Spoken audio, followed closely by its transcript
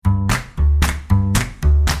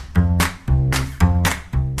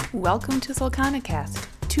welcome to Solcanicast,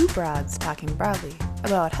 two broads talking broadly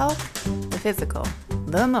about health, the physical,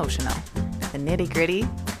 the emotional, the nitty-gritty,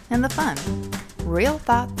 and the fun. Real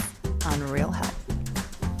thoughts on real health.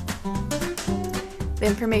 The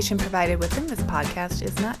information provided within this podcast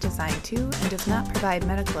is not designed to and does not provide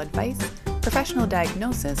medical advice, professional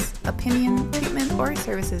diagnosis, opinion, treatment, or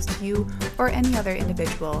services to you or any other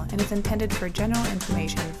individual and is intended for general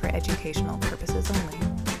information for educational purposes only.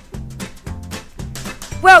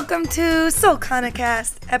 Welcome to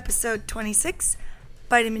Solcanicast, episode 26,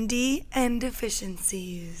 Vitamin D and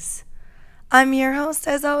Deficiencies. I'm your host,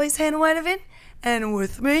 as always, Hannah Weideman, and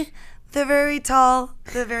with me, the very tall,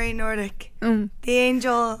 the very Nordic, the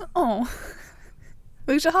angel. Oh,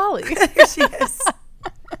 Lucia Holly. There she is.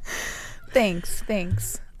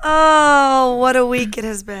 Thanks. Oh, what a week it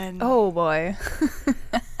has been. Oh, boy.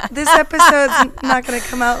 This episode's not going to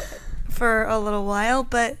come out for a little while,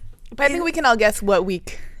 but I think we can all guess what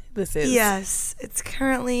week this is. Yes, it's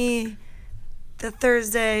currently the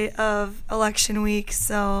Thursday of election week,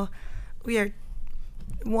 so we are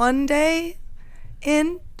 1 day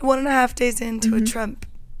in, 1.5 days into a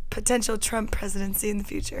potential Trump presidency in the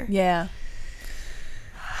future. Yeah.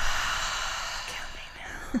 Kill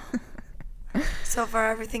me now. So far,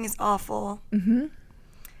 everything is awful. Mm-hmm.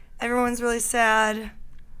 Everyone's really sad.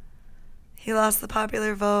 He lost the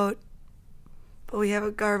popular vote. But we have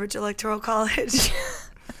a garbage electoral college.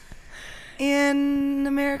 And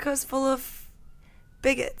America's full of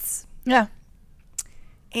bigots. Yeah.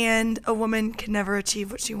 And a woman can never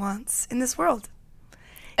achieve what she wants in this world.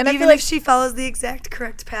 And even I feel like if she follows the exact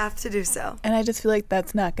correct path to do so. And I just feel like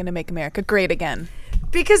that's not going to make America great again.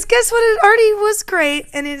 Because guess what? It already was great,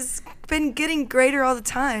 and it's been getting greater all the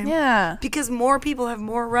time. Yeah. Because more people have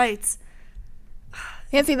more rights.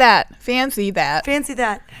 Fancy that. Fancy that.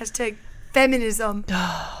 Hashtag feminism.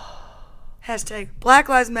 Hashtag Black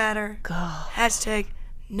Lives Matter. Hashtag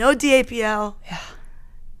no DAPL. Yeah.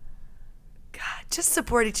 God, just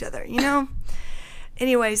support each other, you know?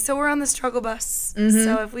 Anyway, so we're on the struggle bus. Mm-hmm.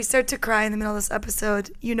 So if we start to cry in the middle of this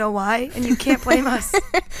episode, you know why, and you can't blame us.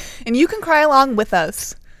 And you can cry along with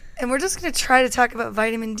us. And we're just going to try to talk about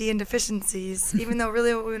vitamin D and deficiencies, even though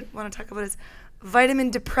really what we want to talk about is vitamin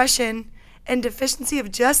depression and deficiency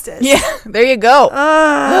of justice. Yeah, there you go.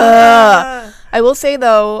 I will say,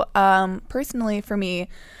 though, personally for me,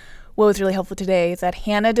 what was really helpful today is that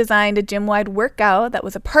Hannah designed a gym-wide workout that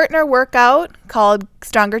was a partner workout called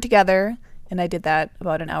Stronger Together. And I did that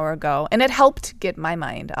about an hour ago. And it helped get my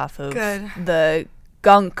mind off of the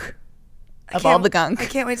gunk of all the gunk. I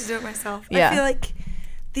can't wait to do it myself. Yeah. I feel like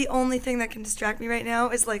the only thing that can distract me right now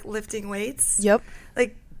is, like, lifting weights. Yep.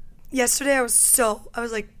 Like, yesterday I was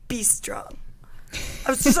like, be strong. I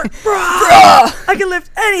was just like, bruh! I can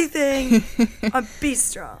lift anything. I'm be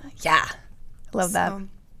strong. Yeah. Love that.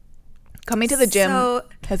 Coming to the gym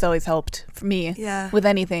has always helped for me with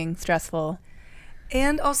anything stressful.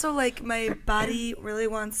 And also, like, my body really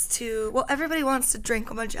wants to, well, everybody wants to drink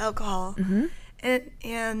a bunch of alcohol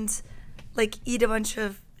and like, eat a bunch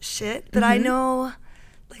of shit. But I know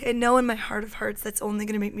in my heart of hearts that's only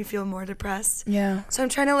going to make me feel more depressed. Yeah. So I'm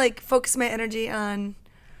trying to, like, focus my energy on,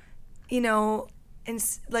 you know, and,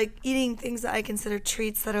 like, eating things that I consider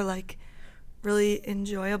treats that are, like, really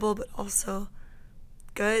enjoyable but also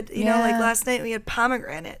good. You know, like, last night we had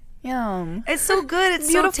pomegranate. Yum. It's so good. It's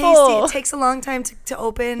beautiful. So tasty. It takes a long time to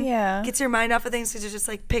open. Yeah. Gets your mind off of things because you're just,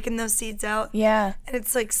 like, picking those seeds out. Yeah. And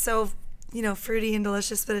it's, like, so, you know, fruity and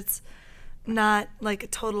delicious, but it's not, like, a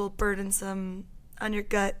total burdensome on your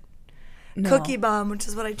gut cookie bomb, which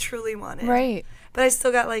is what I truly wanted. Right. But I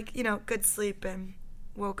still got, like, you know, good sleep and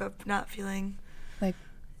woke up not feeling like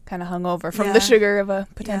kind of hungover from the sugar of a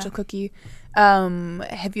potential cookie.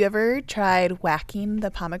 Have you ever tried whacking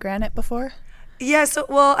the pomegranate before? Yeah,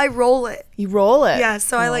 I roll it. You roll it? Yeah,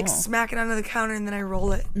 so I, like, smack it onto the counter and then I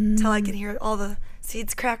roll it until I can hear all the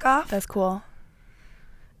seeds crack off. That's cool.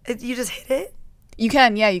 You just hit it? You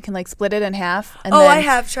can, you can, like, split it in half. And I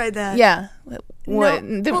have tried that. Yeah.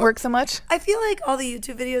 Didn't work so much? I feel like all the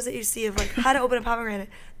YouTube videos that you see of, like, how to open a pomegranate,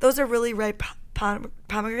 those are really ripe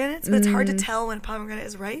pomegranates, but it's hard to tell when a pomegranate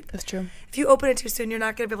is ripe. That's true. If you open it too soon, you're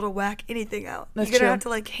not going to be able to whack anything out. That's You're going to true. have to,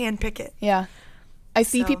 like, hand pick it. Yeah. I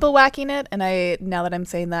see people whacking it, and now that I'm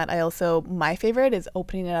saying that, my favorite is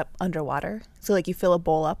opening it up underwater. So, like, you fill a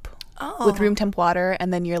bowl up with room temp water,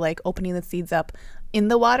 and then you're, like, opening the seeds up in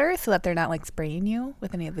the water so that they're not, like, spraying you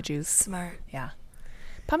with any of the juice. Smart. Yeah.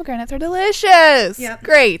 Pomegranates are delicious. Yep.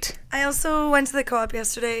 Great. I also went to the co-op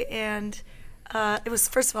yesterday, and it was,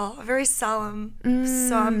 first of all, a very solemn,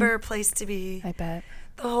 somber place to be. I bet.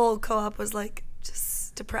 The whole co-op was, like,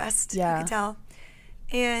 just depressed. Yeah. You could tell.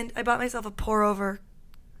 And I bought myself a pour-over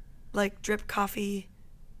like drip coffee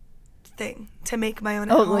thing to make my own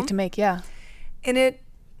at home. like to make, yeah. And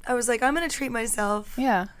I was like, I'm going to treat myself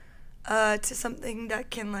Yeah. to something that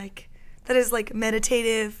can that is like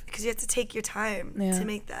meditative, because you have to take your time to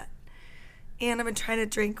make that. And I've been trying to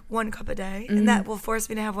drink 1 cup a day, and that will force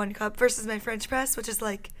me to have 1 cup versus my French press, which is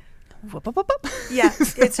like, Whoop, whoop, whoop, whoop. yeah,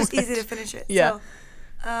 it's just easy to finish it. Yeah. So,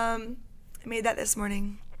 I made that this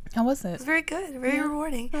morning. How was It it? was very good, very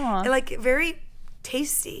rewarding, Aw. and very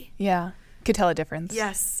tasty. Yeah. Could tell a difference.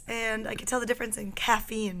 Yes, and I could tell the difference in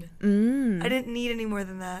caffeine. Mm. I didn't need any more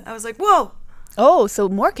than that. I was like, whoa. Oh, so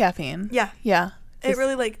more caffeine. Yeah. Yeah. It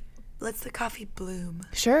really lets the coffee bloom.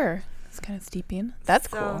 Sure. It's kind of steeping. That's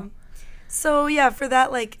cool. So yeah, for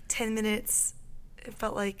that 10 minutes, it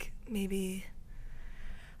felt like maybe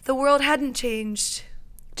the world hadn't changed.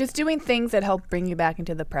 Just doing things that help bring you back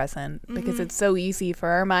into the present, because it's so easy for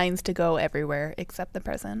our minds to go everywhere except the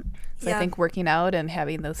present. So I think working out and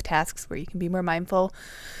having those tasks where you can be more mindful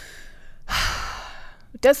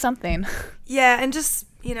does something. Yeah, and just,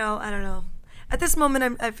 I don't know. At this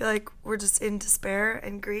moment, I feel like we're just in despair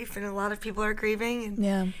and grief, and a lot of people are grieving. And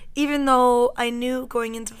Yeah. even though I knew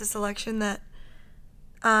going into this election that,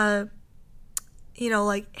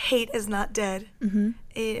 hate is not dead.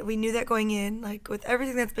 Mm-hmm. We knew that going in. With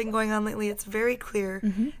everything that's been going on lately, it's very clear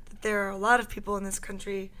that there are a lot of people in this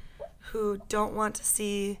country who don't want to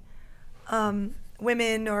see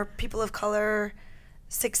women or people of color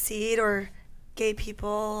succeed, or gay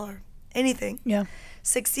people or anything. Yeah.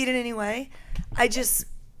 Succeed in any way. I guess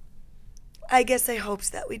I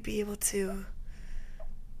hoped that we'd be able to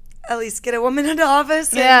at least get a woman into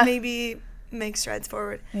office and maybe make strides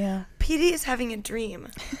forward. Yeah. PD is having a dream.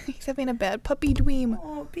 He's having a bad puppy dream.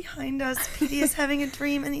 Oh, behind us, PD is having a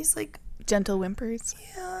dream, and he's like, Gentle whimpers.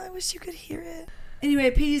 yeah, I wish you could hear it.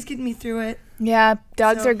 Anyway, PD's getting me through it. Yeah,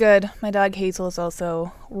 dogs are good. My dog Hazel is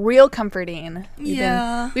also real comforting.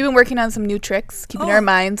 We've been working on some new tricks, keeping our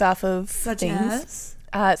minds off of things.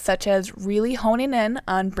 Such as really honing in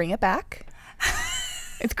on Bring It Back.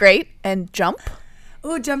 It's great. And Jump.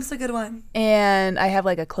 Oh, Jump's a good one. And I have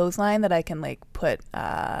a clothesline that I can put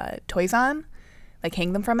toys on,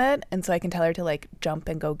 hang them from it. And so I can tell her to jump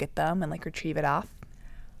and go get them and retrieve it off.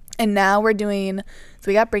 And now we're doing, so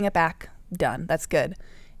we got Bring It Back done. That's good.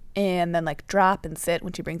 And then drop and sit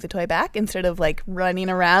when she brings the toy back, instead of running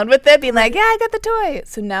around with it being yeah, I got the toy.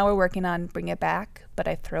 So now we're working on Bring It Back, but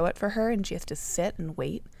I throw it for her and she has to sit and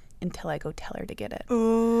wait until I go tell her to get it.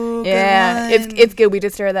 Ooh, yeah, good one. it's good. We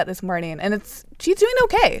just started that this morning, and she's doing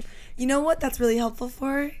okay. You know what that's really helpful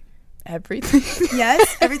for? Everything.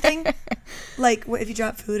 Yes, everything. If you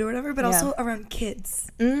drop food or whatever, but also around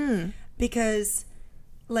kids. Because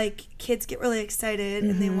kids get really excited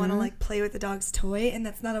and they want to play with the dog's toy, and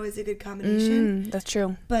that's not always a good combination. That's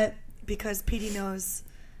true. But because PD knows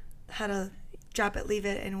how to drop it, leave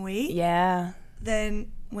it, and wait. Yeah.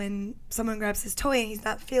 Then when someone grabs his toy and he's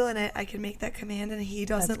not feeling it, I can make that command and he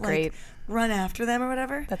doesn't run after them or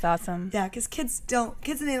whatever. That's awesome. Yeah, because kids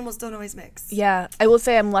and animals don't always mix. Yeah, I will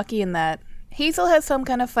say I'm lucky in that Hazel has some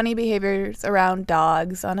kind of funny behaviors around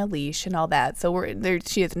dogs on a leash and all that. So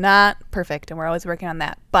she is not perfect, and we're always working on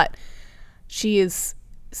that. But she is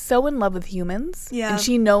so in love with humans. Yeah. And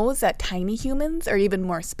she knows that tiny humans are even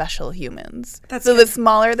more special humans. That's so good. The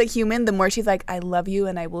smaller the human, the more she's like, I love you,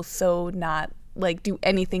 and I will so not do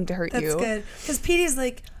anything to hurt you. That's good. Because Petey's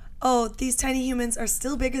oh, these tiny humans are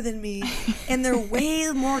still bigger than me, and they're way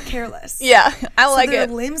more careless. Yeah, I like their it.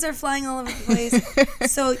 Their limbs are flying all over the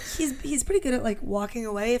place. So he's pretty good at walking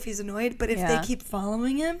away if he's annoyed. But if they keep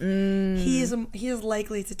following him, he is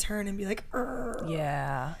likely to turn and be like, Urgh.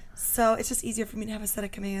 Yeah. So it's just easier for me to have a set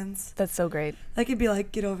of commands. That's so great. I could be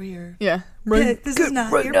like, get over here. Yeah. This is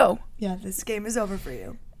not your... No. Yeah, this game is over for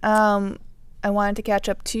you. I wanted to catch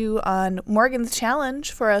up too on Morgan's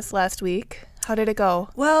challenge for us last week. How did it go?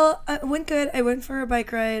 Well, it went good. I went for a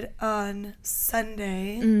bike ride on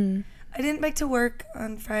Sunday. I didn't bike to work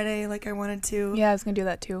on Friday like I wanted to. Yeah, I was going to do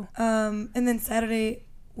that too. And then Saturday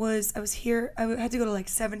I was here. I had to go to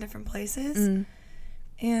 7 different places.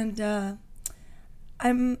 And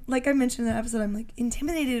I'm, like I mentioned in that episode, I'm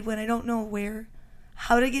intimidated when I don't know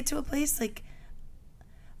how to get to a place.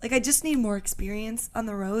 I just need more experience on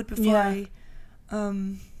the road before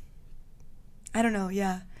I don't know,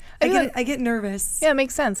 yeah. I get nervous. Yeah, it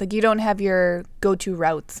makes sense. You don't have your go-to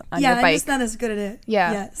routes on your bike. Yeah, I'm just not as good at it.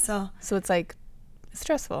 Yeah. So it's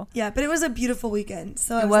stressful. Yeah, but it was a beautiful weekend.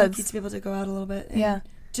 So I was lucky to be able to go out a little bit and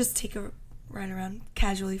just take a ride around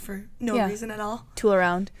casually for no reason at all. Tool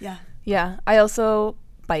around. Yeah. Yeah. I also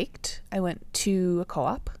biked. I went to a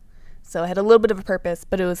co-op. So I had a little bit of a purpose,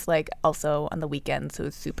 but it was also on the weekend, so it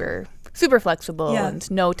was super super flexible Yeah.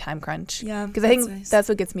 and no time crunch. Yeah, Because I think that's nice. that's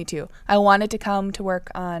what gets me too. I wanted to come to work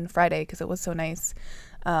on Friday because it was so nice,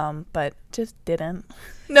 but just didn't.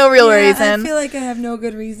 No real reason. I feel like I have no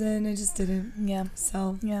good reason. I just didn't. Yeah.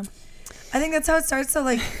 So Yeah. I think that's how it starts. So,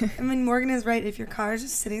 like, I mean, Morgan is right. If your car is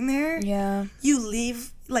just sitting there, Yeah. you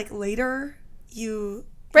leave, like, later, you're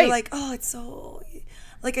Right. like, oh, it's so,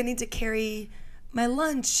 like, I need to carry my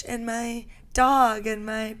lunch and my dog and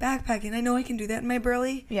my backpack, and I know I can do that in my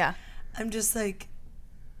Burley. Yeah. I'm just like,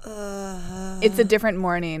 It's a different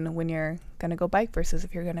morning when you're going to go bike versus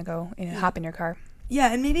if you're going to go hop in your car.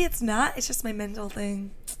 yeah, and maybe it's not. It's just my mental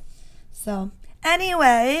thing. So,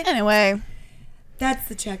 anyway, that's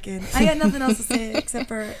the check-in. I got nothing else to say except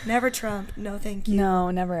for never Trump. No, thank you.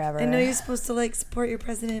 No, never ever. I know you're supposed to, like, support your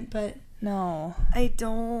president, but No. I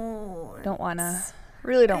don't. Don't want to.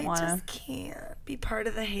 Really don't want I to. just can't be part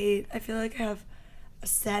of the hate. I feel like I have a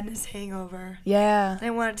sadness hangover. Yeah. I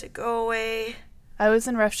want it to go away. I was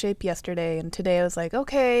in rough shape yesterday, and today I was like,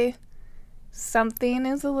 okay, something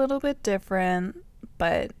is a little bit different,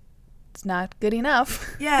 but it's not good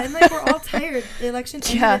enough. Yeah, and, like, we're all tired. The election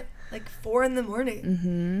ended Yeah. at, like, 4 in the morning.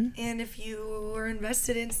 Mm-hmm. And if you were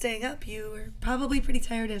invested in staying up, you were probably pretty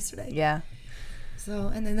tired yesterday. Yeah, So,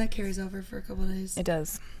 and then that carries over for a couple of days. it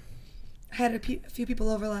does. I had a few people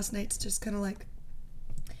over last night to just kind of, like,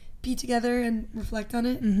 be together and reflect on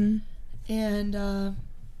it. Mm-hmm. And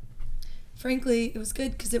frankly, it was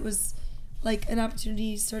good because it was, like, an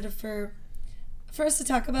opportunity sort of for us to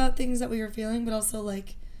talk about things that we were feeling, but also,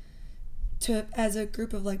 like, to, as a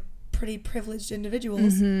group of, like, pretty privileged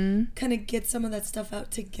individuals, Mm-hmm. kind of get some of that stuff out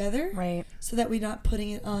together. Right. So that we're not putting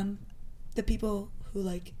it on the people who,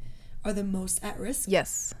 like, are the most at risk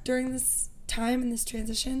Yes, during this time and this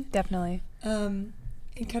transition. definitely. And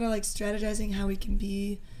kind of, like, strategizing how we can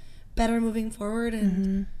be better moving forward and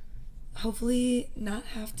Mm-hmm. hopefully not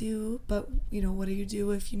have to, but, you know, what do you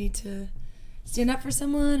do if you need to stand up for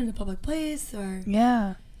someone in a public place or,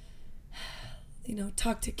 Yeah, you know,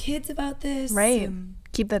 talk to kids about this? right.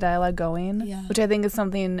 Keep the dialogue going, Yeah. which I think is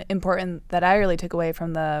something important that I really took away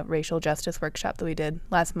from the racial justice workshop that we did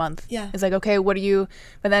last month. Yeah. It's like, okay, what do you,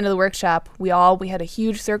 by the end of the workshop, we had a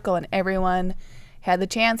huge circle and everyone had the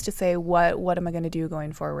chance to say, what am I going to do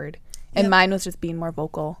going forward? And Yep. mine was just being more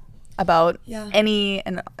vocal about Yeah. any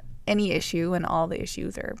issue, and all the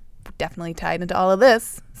issues are definitely tied into all of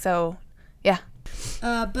this. So, yeah.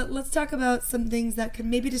 But let's talk about some things that could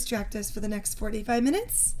maybe distract us for the next 45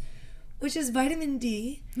 minutes, which is vitamin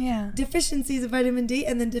D, Yeah. deficiencies of vitamin D,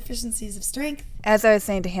 and then deficiencies of strength. As I was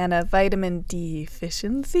saying to Hannah, vitamin D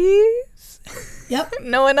deficiencies. Yep.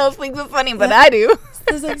 No one else thinks it's funny, but Yep. I do.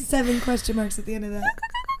 There's like 7 question marks at the end of that.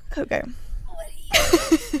 Okay.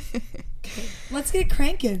 Let's get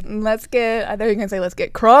cranking. I thought you were going to say, let's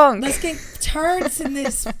get crunk. Let's get turds in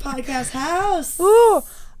this podcast house. Ooh,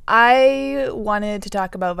 I wanted to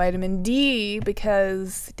talk about vitamin D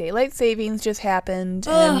because daylight savings just happened,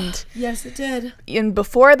 Ugh, yes, it did. and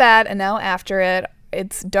before that and now after it,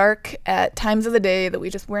 it's dark at times of the day that we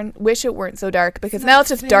just wish it weren't so dark, because now it's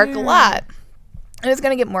just dark a fair. lot, and it's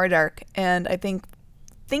going to get more dark. And I think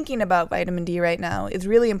thinking about vitamin D right now is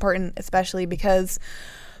really important, especially because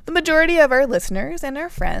the majority of our listeners and our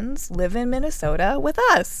friends live in Minnesota with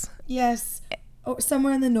us. Yes. Oh,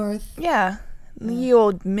 somewhere in the north. Yeah, the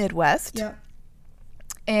old Midwest. Yep.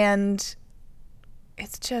 And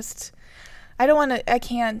it's just, I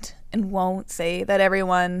can't and won't say that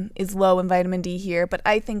everyone is low in vitamin D here, but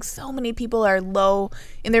I think so many people are low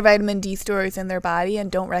in their vitamin D stores in their body and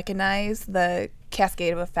don't recognize the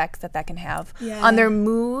cascade of effects that can have on their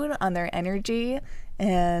mood, on their energy,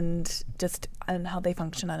 and just on how they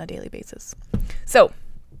function on a daily basis. So,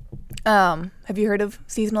 have you heard of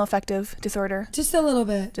seasonal affective disorder? Just a little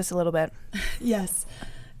bit. Just a little bit. Yes.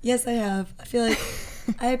 Yes, I have. I feel like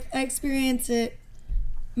I experience it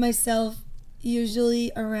myself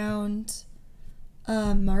usually around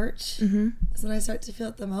March. Mm-hmm. Is when I start to feel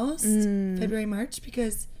it the most. February, March,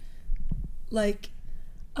 because, like,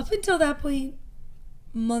 up until that point,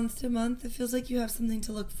 month to month, it feels like you have something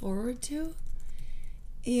to look forward to.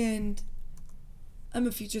 And I'm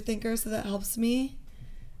a future thinker, so that helps me.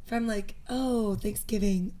 If I'm like, oh,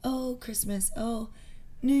 Thanksgiving, oh, Christmas, oh,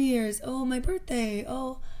 New Year's, oh, my birthday,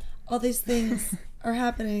 oh, all these things are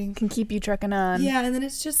happening. Can keep you trucking on. Yeah, and then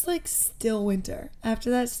it's just like still winter. After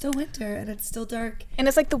that, it's still winter, and it's still dark. And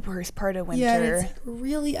it's like the worst part of winter. Yeah, and it's like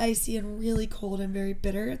really icy and really cold and very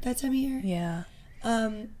bitter at that time of year. Yeah.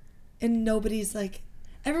 And nobody's like,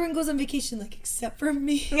 everyone goes on vacation, like, except for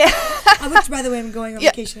me. Yeah. Which, by the way, I'm going on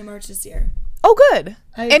vacation in March this year. Oh, good.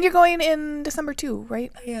 And you're going in December too,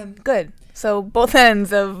 right? I am. Good. So both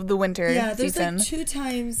ends of the winter Yeah, there's season. like 2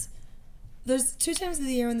 times there's 2 times of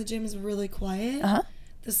the year when the gym is really quiet. Uh-huh.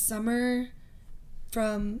 The summer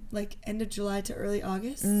from like end of July to early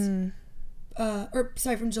August. From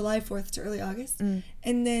July 4th to early August. And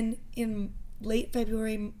then in late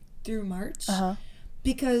February through March. Uh-huh.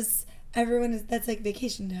 Because that's like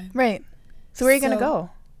vacation time. Right. So where are you going to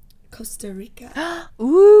go? Costa Rica.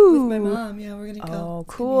 Ooh. With my mom. Yeah, we're going to go. Oh,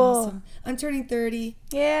 It's cool. gonna be awesome. I'm turning 30.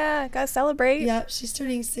 Yeah, got to celebrate. Yeah, she's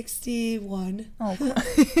turning 61. Oh, cool.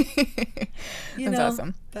 That's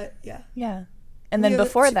awesome. But yeah. Yeah. And then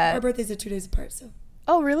before that. Our birthdays are 2 days apart, so.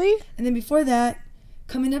 Oh, really? And then before that,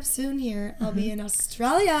 coming up soon here, I'll be in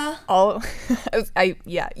Australia. Oh,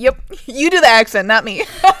 yep. You do the accent, not me.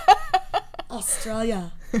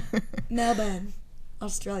 Australia. Melbourne,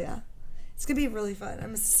 Australia. It's going to be really fun.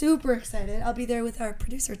 I'm super excited. I'll be there with our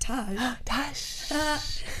producer, Taj. Tash.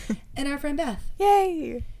 And our friend Beth.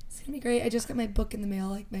 Yay. It's going to be great. I just got my book in the mail,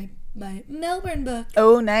 like my Melbourne book.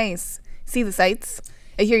 Oh, nice. See the sights?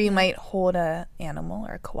 I hear you might hold a animal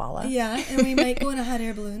or a koala. Yeah, and we might go in a hot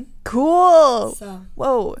air balloon. Cool. So.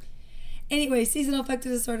 Whoa. Anyway, seasonal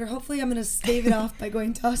affective disorder. Hopefully I'm going to stave it off by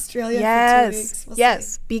going to Australia for 2 weeks. We'll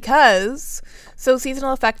see. Because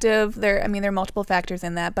seasonal affective, there are multiple factors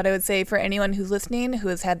in that, but I would say for anyone who's listening who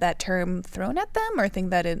has had that term thrown at them or think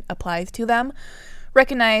that it applies to them,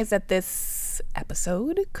 recognize that this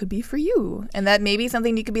episode could be for you, and that maybe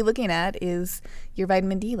something you could be looking at is your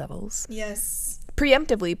vitamin D levels. Yes.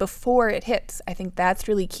 Preemptively before it hits. I think that's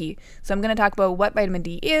really key. So I'm going to talk about what vitamin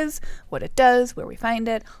D is, what it does, where we find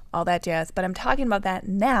it, all that jazz. But I'm talking about that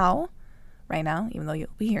right now, even though you'll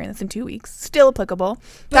be hearing this in 2 weeks, still applicable.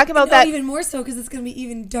 Talking about that even more so because it's going to be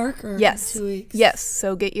even darker in 2 weeks. Yes.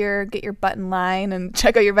 So get your butt in line and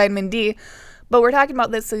check out your vitamin D. But we're talking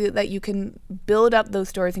about this so that you can build up those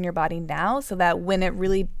stores in your body now, so that when it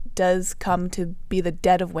really does come to be the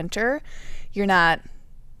dead of winter, you're not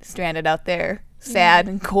stranded out there, sad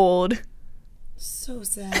and cold. So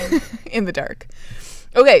sad. In the dark.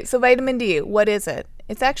 Okay, so vitamin D, what is it?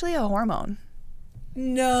 It's actually a hormone.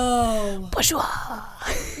 No. Bourgeois.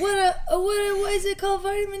 What is it called?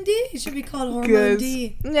 Vitamin D? It should be called hormone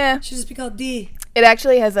D. Yeah. It should just be called D. It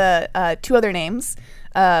actually has 2 other names.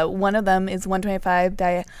 One of them is 125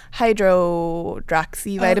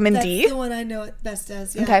 dihydroxy vitamin D. That's the one I know it best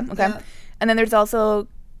as. Yeah. Okay. Yeah. And then there's also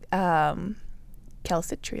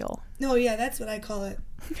calcitriol. No, yeah, that's what I call it.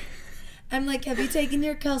 I'm like, have you taken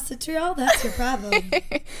your calcitriol? That's your problem.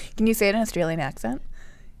 Can you say it in an Australian accent?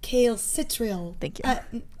 Calcitriol. Thank you. I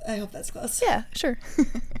hope that's close. Yeah, sure.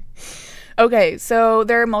 Okay, so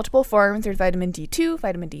there are multiple forms. There's vitamin D2,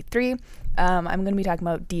 vitamin D3. I'm going to be talking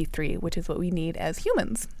about D3, which is what we need as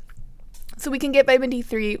humans. So we can get vitamin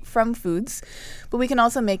D3 from foods, but we can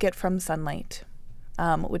also make it from sunlight,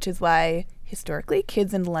 which is why historically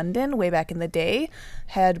kids in London way back in the day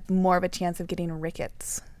had more of a chance of getting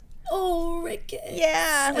rickets. Oh, rickets.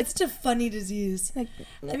 Yeah. That's such a funny disease. I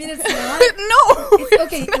mean, it's not. No.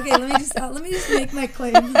 Okay, let me just make my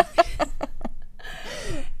claim.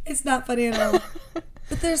 It's not funny at all.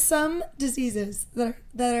 But there's some diseases that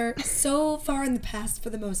are so far in the past for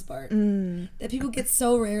the most part that people get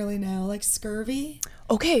so rarely now, like scurvy.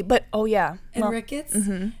 Okay, but and rickets.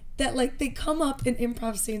 Mm-hmm. That like they come up in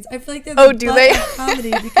improv scenes. I feel like they're do they?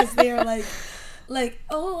 comedy because they are like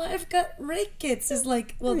I've got rickets is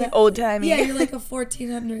like that old timey. Yeah, you're like a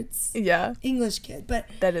 1400s English kid, but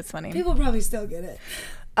that is funny. People probably still get it.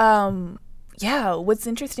 Yeah. What's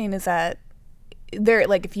interesting is that there are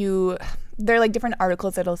like different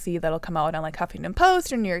articles that'll come out on like Huffington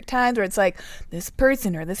Post or New York Times where it's like this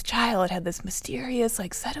person or this child had this mysterious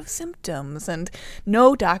like set of symptoms and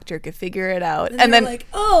no doctor could figure it out. And then like,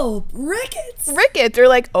 oh, rickets, or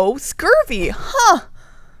like, oh, scurvy, huh?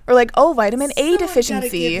 Or like, oh, vitamin A deficiency.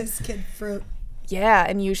 Gotta give this kid fruit. Yeah,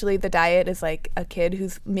 and usually the diet is like a kid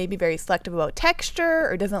who's maybe very selective about texture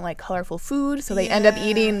or doesn't like colorful food, so they end up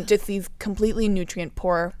eating just these completely nutrient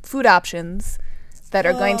poor food options that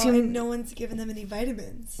are going to... and no one's giving them any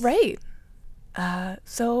vitamins. Right.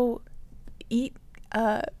 So eat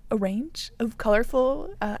a range of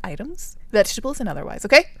colorful items, vegetables and otherwise,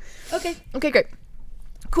 okay? Okay, great.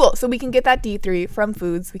 Cool. So we can get that D3 from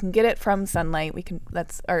foods. We can get it from sunlight.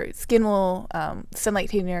 That's our skin will,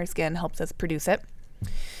 sunlight hitting our skin helps us produce it.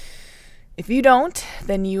 If you don't,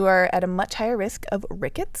 then you are at a much higher risk of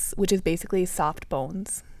rickets, which is basically soft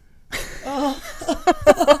bones. Oh,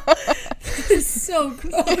 it's so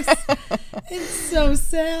gross. It's so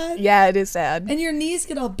sad. Yeah, it is sad. And your knees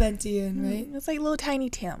get all benty in, right? It's like little tiny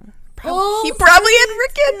Tim. He probably had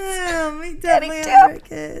rickets. Yeah, he definitely had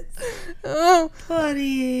rickets. Oh,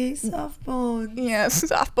 buddy, soft bones. Yeah,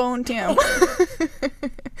 soft bone Tim.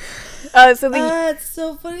 It's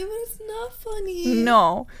so funny, but it's not funny.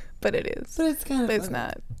 No, but it is. But it's kind of But funny. it's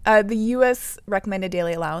not. The U.S. recommended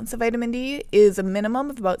daily allowance of vitamin D is a minimum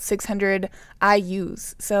of about 600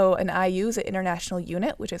 IUs. So an IU is an international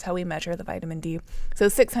unit, which is how we measure the vitamin D. So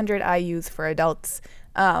 600 IUs for adults.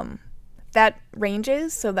 That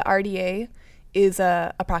ranges. So the RDA is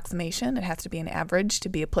a approximation. It has to be an average to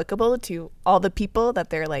be applicable to all the people that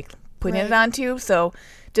they're like putting it onto. So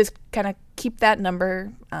just kind of keep that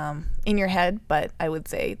number in your head. But I would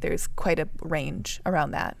say there's quite a range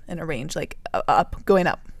around that, and a range like going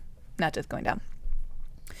up, not just going down.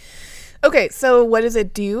 Okay, so what does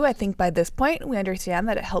it do? I think by this point we understand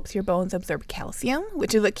that it helps your bones absorb calcium,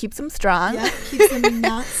 which is what keeps them strong. Yeah, keeps them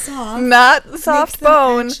not soft. Not soft Makes them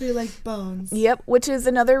bone. actually like bones. Yep, which is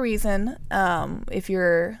another reason if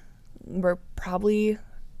we're probably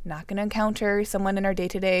not going to encounter someone in our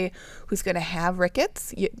day-to-day who's going to have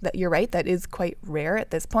rickets. You're right, that is quite rare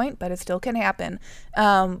at this point, but it still can happen.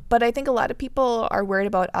 But I think a lot of people are worried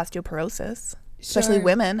about osteoporosis, especially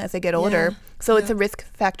women as they get older. So it's a risk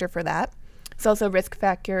factor for that. It's also a risk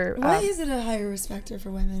factor. Why is it a higher risk factor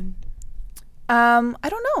for women? I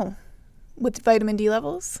don't know. With vitamin D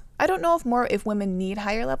levels, I don't know if women need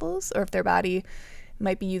higher levels or if their body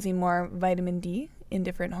might be using more vitamin D in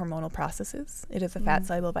different hormonal processes. It is a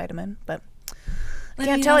fat-soluble vitamin, but I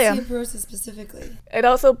can't tell you. Osteoporosis specifically. It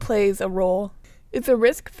also plays a role. It's a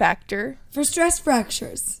risk factor. For stress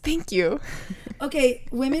fractures. Thank you. Okay,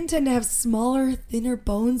 women tend to have smaller, thinner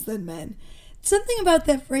bones than men. Something about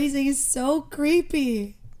that phrasing is so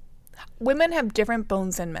creepy. Women have different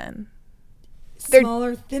bones than men.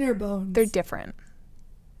 Smaller, thinner bones. They're different.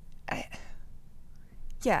 I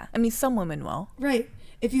mean, some women will. Right.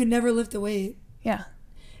 If you never lift a weight. Yeah.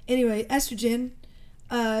 Anyway, estrogen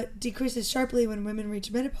decreases sharply when women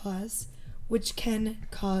reach menopause, which can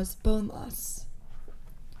cause bone loss.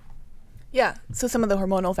 Yeah. So some of the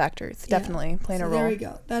hormonal factors definitely playing a role. There we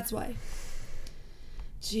go. That's why.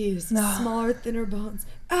 Jeez. Smaller, thinner bones.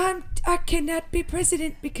 I cannot be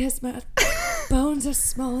president because my bones are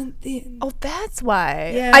small and thin. Oh, that's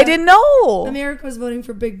why. Yeah. I didn't know. America was voting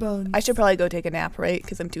for big bones. I should probably go take a nap, right?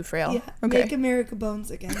 Because I'm too frail. Yeah. Okay. Make America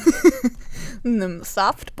bones again.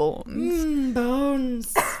 Soft bones.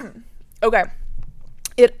 Bones. Okay.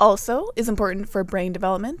 It also is important for brain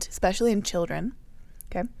development, especially in children.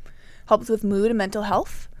 Okay. Helps with mood and mental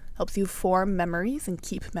health. Helps you form memories and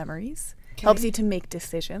keep memories. Okay. Helps you to make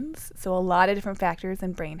decisions. So a lot of different factors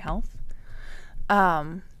in brain health.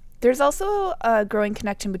 There's also a growing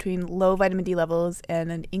connection between low vitamin D levels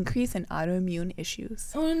and an increase in autoimmune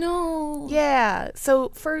issues. Oh, no. Yeah. So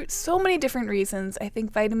for so many different reasons, I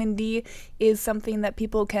think vitamin D is something that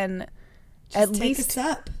people can at least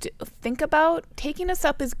think about. Taking a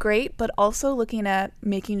sup is great, but also looking at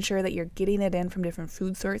making sure that you're getting it in from different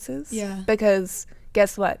food sources. Yeah. Because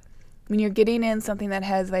guess what? When you're getting in something that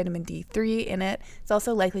has vitamin D3 in it, it's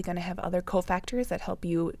also likely going to have other cofactors that help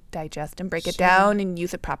you digest and break it down and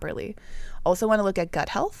use it properly. Also want to look at gut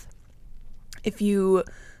health. If you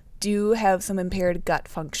do have some impaired gut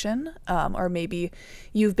function, or maybe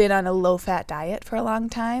you've been on a low-fat diet for a long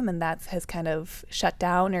time and that has kind of shut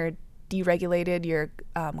down or deregulated your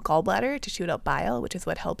gallbladder to shoot out bile, which is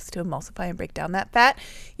what helps to emulsify and break down that fat,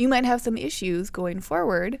 you might have some issues going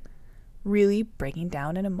forward really breaking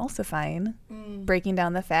down and emulsifying, breaking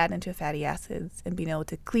down the fat into fatty acids and being able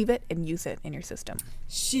to cleave it and use it in your system.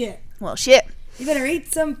 Shit. Well, shit. You better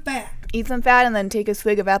eat some fat. Eat some fat and then take a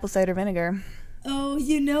swig of apple cider vinegar. Oh,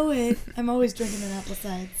 you know it. I'm always drinking an apple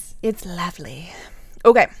cider. It's lovely.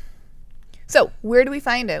 Okay. So, where do we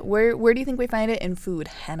find it? Where do you think we find it in food,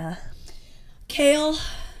 Hannah? Kale.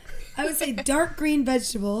 I would say dark green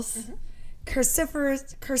vegetables.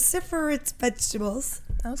 Cruciferous vegetables.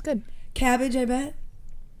 That was good. Cabbage, I bet.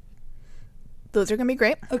 Those are going to be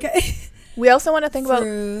great. Okay. We also want to think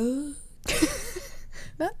Fruit.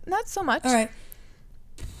 about... not so much. All right.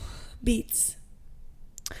 Beets.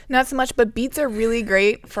 Not so much, but beets are really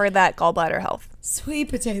great for that gallbladder health. Sweet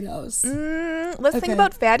potatoes. Let's think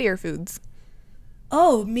about fattier foods.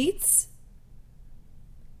 Oh, meats?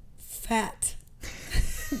 Fat.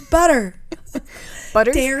 Butter.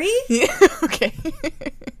 Butter? Dairy? Yeah, okay.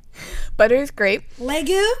 Butter is great.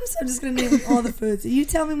 Legumes? I'm just going to name all the foods. You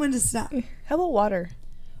tell me when to stop. How about water?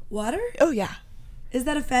 Water? Oh, yeah. Is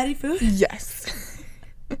that a fatty food? Yes.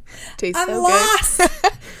 Tastes I'm so lost.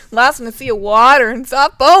 Good. Lost in the sea of water and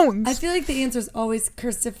soft bones. I feel like the answer is always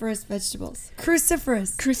cruciferous vegetables.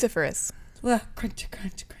 Cruciferous. Cruciferous. Ugh, crunchy,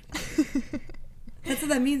 crunchy, crunchy. That's what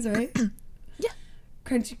that means, right? Yeah.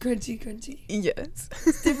 Crunchy, crunchy, crunchy. Yes.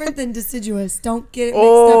 It's different than deciduous. Don't get it mixed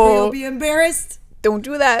up or you'll be embarrassed. Don't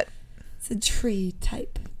do that. It's a tree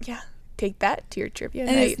type. Yeah. Take that to your trivia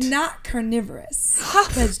And night. it's not carnivorous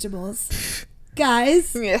vegetables.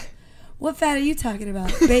 Guys, Yeah. what fat are you talking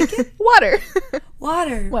about? Bacon? Water.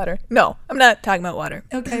 Water. Water. No, I'm not talking about water.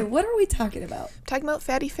 Okay, what are we talking about? I'm talking about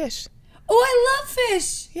fatty fish. Oh, I love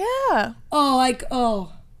fish. Yeah.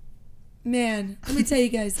 Oh, man. Let me tell you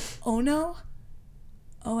guys. Oh,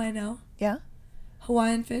 I know. Yeah.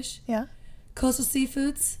 Hawaiian fish. Yeah. Coastal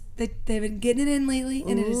seafoods. They've been getting it in lately,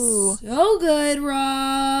 and it Ooh. is so good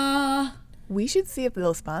raw. We should see if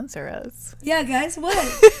they'll sponsor us. Yeah, guys, what?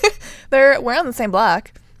 We're on the same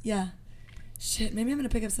block. Yeah. Shit, maybe I'm going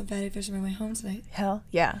to pick up some fatty fish on my way home tonight. Hell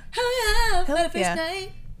yeah. Hell yeah, fatty fish yeah.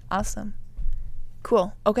 night. Awesome.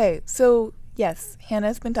 Cool. Okay, so yes,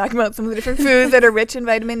 Hannah's been talking about some of the different foods that are rich in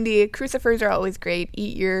vitamin D. Crucifers are always great.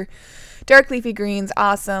 Eat your dark leafy greens,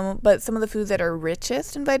 awesome. But some of the foods that are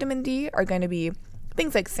richest in vitamin D are going to be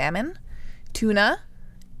things like salmon, tuna,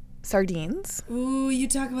 sardines. Ooh, you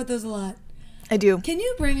talk about those a lot. I do. Can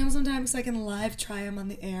you bring them sometime so I can live try them on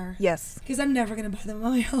the air? Yes. Because I'm never going to buy them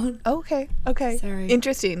on my own. Okay. Sorry.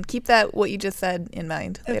 Interesting. Keep that, what you just said, in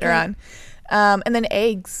mind later Okay. on. And then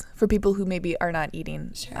eggs for people who maybe are not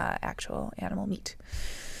eating Sure. actual animal meat.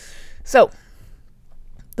 So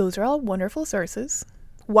those are all wonderful sources.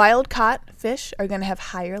 Wild caught fish are going to have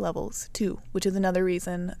higher levels too, which is another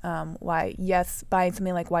reason why, yes, buying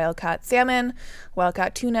something like wild caught salmon, wild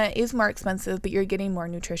caught tuna is more expensive, but you're getting more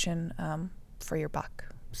nutrition for your buck.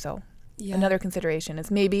 So Yeah. another consideration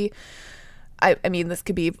is maybe, I mean, this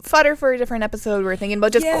could be fodder for a different episode. We're thinking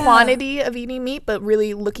about just Yeah. quantity of eating meat, but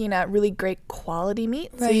really looking at really great quality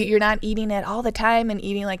meat. So Right. you're not eating it all the time and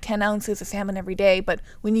eating like 10 ounces of salmon every day. But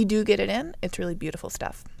when you do get it in, it's really beautiful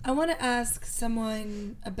stuff. I want to ask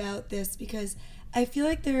someone about this because I feel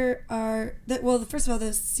like first of all,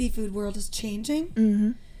 the seafood world is changing.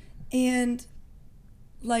 Mm-hmm. And,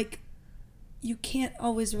 like, you can't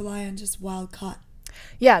always rely on just wild caught.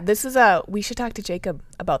 Yeah, we should talk to Jacob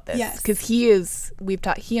about this. Yes. Because he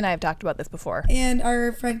and I have talked about this before. And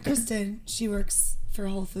our friend Kristen, she works for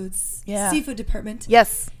Whole Foods seafood department.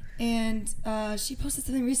 Yes. And she posted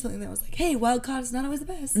something recently that was like, hey, wild caught is not always the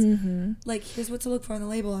best. Mm-hmm. Like, here's what to look for on the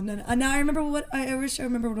label. And then, now I remember I wish I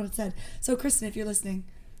remember what it said. So, Kristen, if you're listening,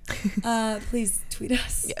 please tweet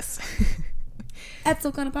us. Yes. At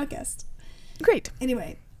Silk on a Podcast. Great.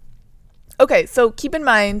 Anyway. Okay, so keep in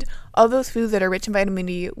mind all those foods that are rich in vitamin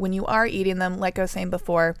D, when you are eating them, like I was saying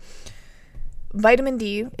before, vitamin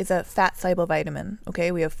D is a fat-soluble vitamin,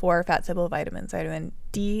 okay? We have 4 fat-soluble vitamins, vitamin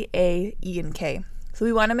D, A, E, and K. So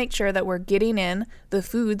we want to make sure that we're getting in the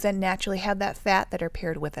foods that naturally have that fat that are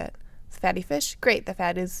paired with it. It's fatty fish, great. The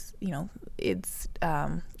fat is, it's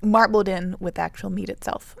marbled in with the actual meat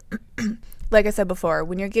itself. Like I said before,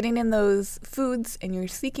 when you're getting in those foods and you're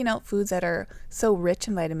seeking out foods that are so rich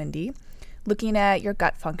in vitamin D, looking at your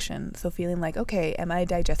gut function, so feeling like, okay, am I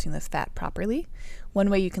digesting this fat properly? One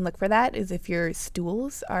way you can look for that is if your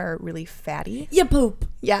stools are really fatty. You poop.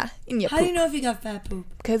 Yeah, and you How do you know if you got fat poop?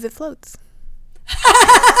 Because it floats.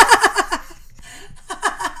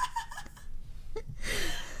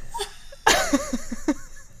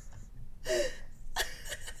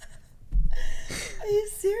 Are you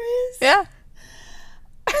serious? Yeah.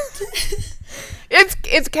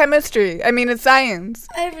 It's chemistry. I mean, it's science.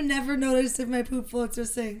 I've never noticed if my poop floats or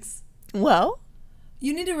sinks. Well,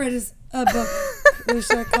 You need to write a book,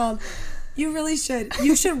 Alicia, called. You really should.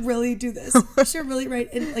 You should really do this. You should really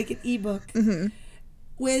write an ebook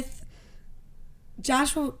with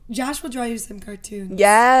Josh will draw you some cartoons.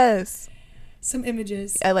 yes. Some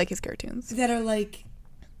images I like his cartoons. that are like,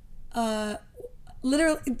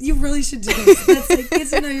 literally. You really should do this. That's like get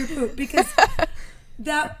to know your poop because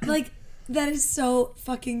that is so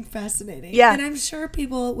fucking fascinating. Yeah. And I'm sure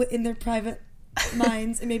people in their private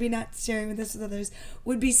minds and maybe not sharing with this with others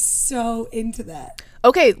would be so into that.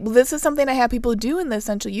 Okay, well, this is something I have people do in the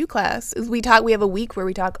Essential U class. Is we have a week where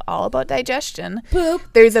we talk all about digestion. Poop.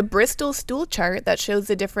 There's a Bristol stool chart that shows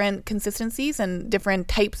the different consistencies and different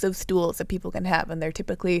types of stools that people can have, and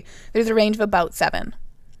there's a range of about 7.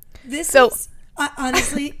 This is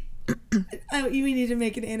honestly, we need to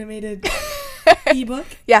make an animated ebook.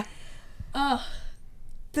 Yeah. Oh,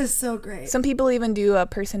 this is so great. Some people even do a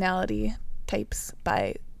personality types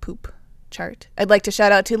by poop chart. I'd like to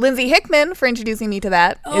shout out to Lindsay Hickman for introducing me to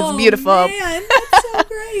that. It's beautiful. Oh man, that's so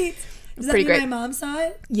great. Does that Pretty mean great. my mom saw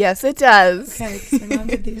it? Yes, it does. Okay, 'cause my mom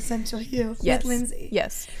did the Essential U Yes. with Lindsay.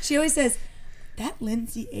 Yes. She always says, that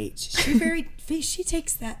Lindsay H, she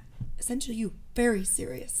takes that Essential U very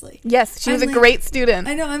seriously. Yes, she was I'm a like- great student.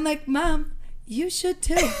 I know, I'm like, Mom, you should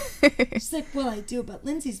too. She's like, well, I do, but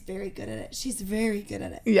Lindsay's very good at it. She's very good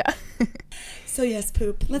at it. Yeah. So yes,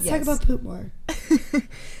 poop. Let's talk Yes. about poop more.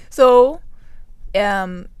 So,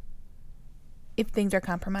 if things are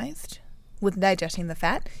compromised with digesting the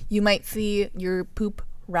fat, you might see your poop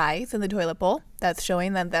rise in the toilet bowl. That's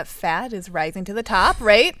showing that fat is rising to the top,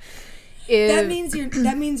 right? That means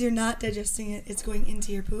you're not digesting it. It's going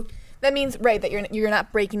into your poop. That means, right, that you're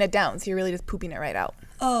not breaking it down, so you're really just pooping it right out.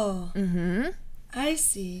 Oh. Mm-hmm. I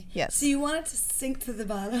see. Yes. So you want it to sink to the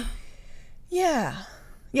bottom. Yeah.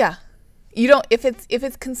 Yeah. You don't if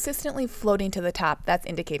it's consistently floating to the top, that's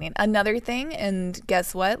indicating. Another thing, and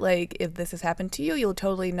guess what? Like, if this has happened to you, you'll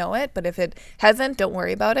totally know it, but if it hasn't, don't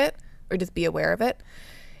worry about it, or just be aware of it.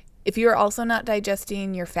 If you're also not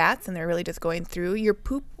digesting your fats and they're really just going through, your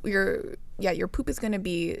poop is going to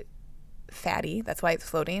be fatty. That's why it's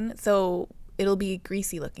floating. So it'll be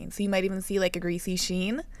greasy looking. So you might even see like a greasy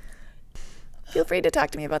sheen. Feel free to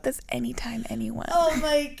talk to me about this anytime, anyone. Oh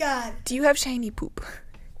my God. Do you have shiny poop?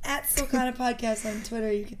 At Silkana Podcast on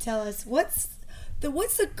Twitter, you could tell us what's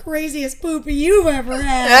the craziest poop you've ever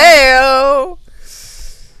had. Hey-o.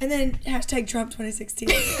 And then hashtag Trump 2016.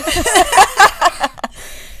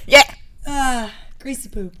 Yeah. Greasy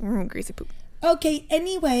poop. Greasy poop. Okay,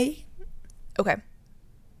 anyway. Okay.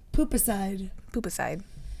 Poop aside.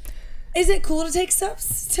 Is it cool to take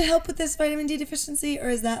steps to help with this vitamin D deficiency, or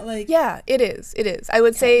is that like... Yeah, it is. I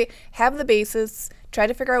would say have the basis, try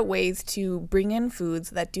to figure out ways to bring in foods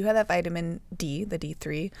that do have that vitamin D, the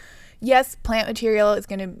D3. Yes, plant material is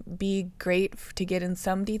going to be great to get in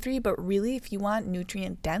some D3, but really if you want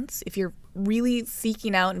nutrient dense, if you're really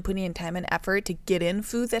seeking out and putting in time and effort to get in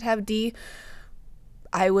foods that have D,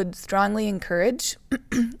 I would strongly encourage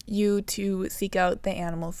you to seek out the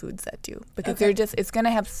animal foods that do, because it's going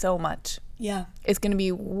to have so much. Yeah. It's going to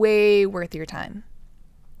be way worth your time.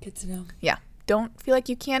 Good to know. Yeah. Don't feel like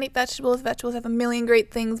you can't eat vegetables. Vegetables have a million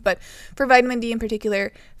great things, but for vitamin D in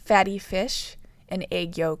particular, fatty fish and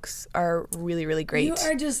egg yolks are really, really great. You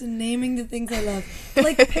are just naming the things I love.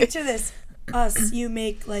 Like, picture this. You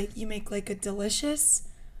make like a delicious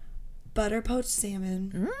butter poached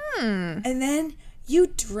salmon. And then you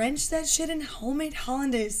drench that shit in homemade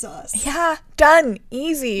hollandaise sauce. Yeah, done.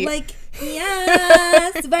 Easy. Like,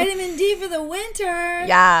 yes, vitamin D for the winter.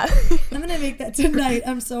 Yeah. I'm going to make that tonight.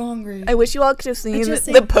 I'm so hungry. I wish you all could have seen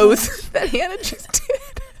the post that Hannah just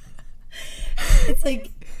did. It's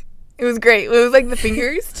like... It was great. It was like the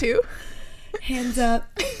fingers, too. Hands up.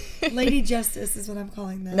 Lady Justice is what I'm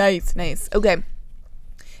calling that. Nice. Okay.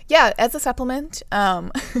 Yeah, as a supplement,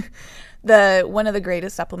 one of the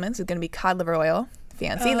greatest supplements is going to be cod liver oil.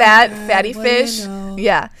 Fancy that. Fatty fish.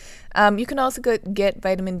 Yeah. You can also get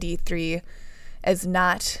vitamin D3 as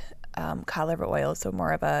not cod liver oil, so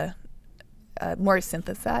more of a more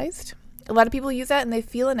synthesized. A lot of people use that and they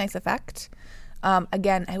feel a nice effect.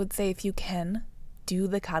 Again, I would say if you can, do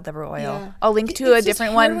the cod liver oil. Yeah. I'll link to a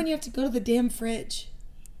different one. It's when you have to go to the damn fridge.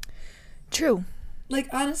 True. Like,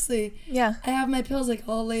 honestly. Yeah. I have my pills like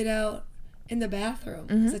all laid out in the bathroom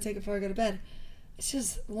because I take it before I go to bed. It's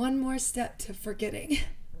just one more step to forgetting.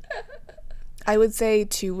 I would say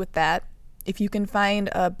too with that, if you can find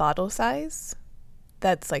a bottle size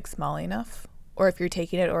that's like small enough, or if you're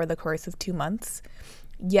taking it over the course of 2 months,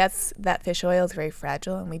 yes, that fish oil is very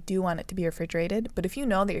fragile and we do want it to be refrigerated. But if you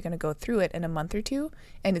know that you're going to go through it in a month or two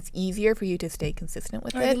and it's easier for you to stay consistent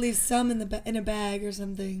with it. Or leave some in a bag or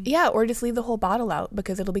something. Yeah, or just leave the whole bottle out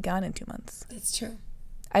because it'll be gone in 2 months. That's true.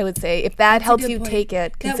 I would say if that helps you take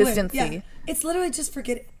it, consistency. Yeah. It's literally just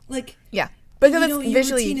forget. Like, yeah, because it's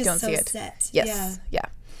visually you don't see it. Set. Yes, yeah.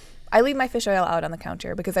 I leave my fish oil out on the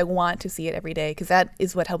counter because I want to see it every day because that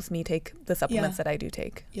is what helps me take the supplements that I do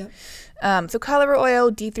take. Yep. So cod liver oil,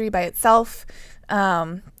 D3 by itself.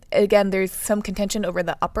 Again, there's some contention over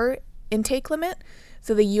the upper intake limit.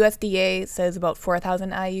 So the USDA says about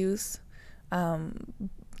 4,000 IUs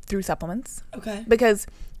through supplements. Okay. Because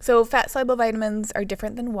fat-soluble vitamins are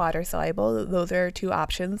different than water-soluble. Those are two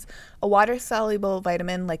options. A water-soluble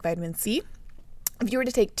vitamin like vitamin C, if you were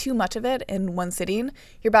to take too much of it in one sitting,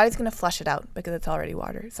 your body's going to flush it out because it's already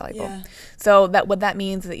water soluble. Yeah. So what that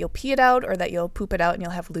means is that you'll pee it out or that you'll poop it out and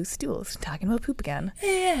you'll have loose stools. Talking about poop again.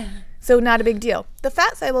 Yeah. So not a big deal. The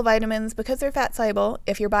fat-soluble vitamins, because they're fat-soluble,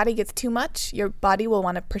 if your body gets too much, your body will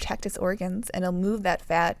want to protect its organs and it'll move that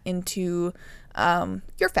fat into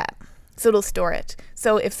your fat. So it'll store it.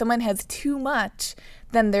 So if someone has too much,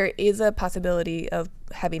 then there is a possibility of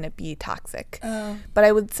having it be toxic. But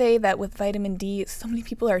I would say that with vitamin D, so many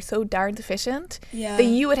people are so darn deficient that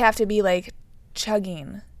you would have to be like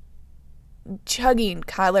chugging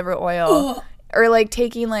cod liver oil or like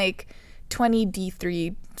taking like 20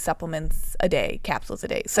 D3 supplements a day, capsules a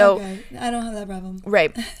day. So okay. I don't have that problem.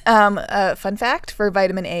 Right. Fun fact for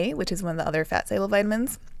vitamin A, which is one of the other fat-soluble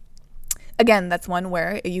vitamins, Again, that's one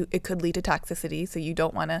where it could lead to toxicity, so you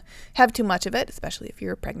don't want to have too much of it, especially if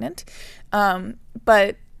you're pregnant.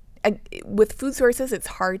 But with food sources, it's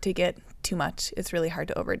hard to get too much. It's really hard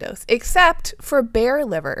to overdose, except for bear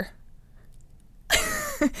liver.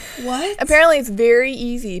 What? Apparently, it's very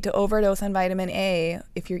easy to overdose on vitamin A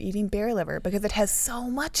if you're eating bear liver because it has so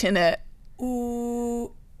much in it.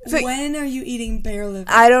 Ooh. So, when are you eating bear liver?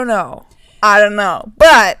 I don't know.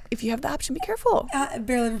 But if you have the option, be careful.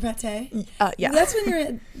 Bear liver pate. Yeah. That's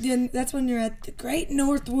when you're at the Great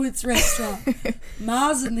Northwoods restaurant.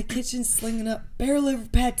 Ma's in the kitchen slinging up bear liver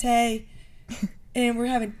pate, and we're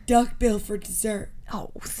having duck bill for dessert.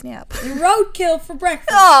 Oh, snap. And roadkill for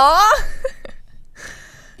breakfast. Aw.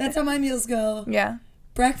 That's how my meals go. Yeah.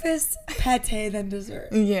 Breakfast, pate, then dessert.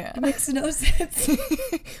 Yeah. It makes no sense.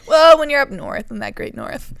 Well, when you're up north in that great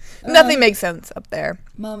north, nothing makes sense up there.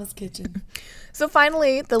 Mama's kitchen. So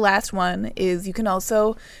finally, the last one is you can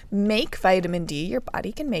also make vitamin D. Your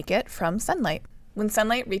body can make it from sunlight. When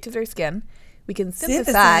sunlight reaches our skin, we can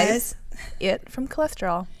synthesize it from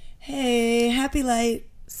cholesterol. Hey, happy light.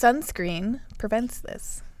 Sunscreen prevents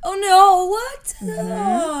this. Oh no, what?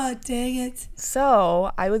 Oh, dang it.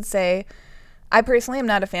 So I would say, I personally am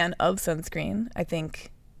not a fan of sunscreen. I think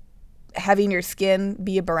having your skin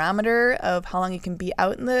be a barometer of how long you can be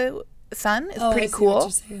out in the sun is pretty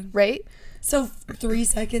cool, right? So 3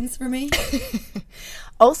 seconds for me?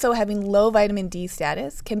 Also, having low vitamin D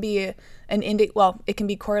status can be it can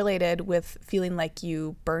be correlated with feeling like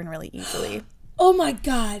you burn really easily. Oh my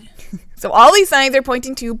God. So all these signs are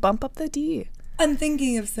pointing to bump up the D. I'm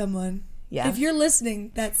thinking of someone. Yeah. If you're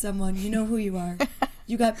listening, that's someone. You know who you are.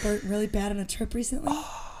 You got burnt really bad on a trip recently?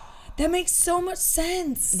 That makes so much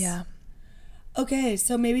sense. Yeah. Okay,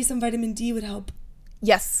 so maybe some vitamin D would help.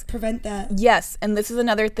 Yes. Prevent that. Yes, and this is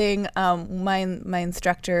another thing. My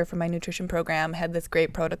instructor for my nutrition program had this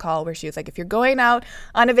great protocol where she was like, if you're going out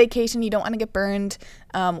on a vacation, you don't want to get burned.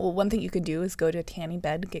 One thing you could do is go to a tanning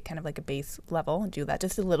bed, get kind of like a base level, and do that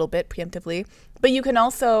just a little bit preemptively. But you can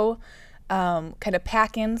also kind of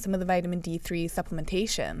pack in some of the vitamin D3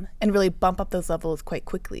 supplementation and really bump up those levels quite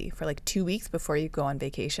quickly for like 2 weeks before you go on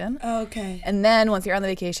vacation. Okay. And then once you're on the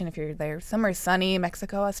vacation, if you're there, somewhere sunny,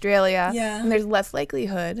 Mexico, Australia, yeah, and there's less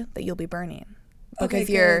likelihood that you'll be burning because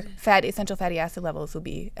your essential fatty acid levels will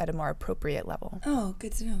be at a more appropriate level. Oh,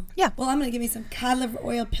 good to know. Yeah. Well, I'm going to give me some cod liver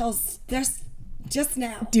oil pills just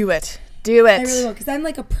now. Do it. I really will, because I'm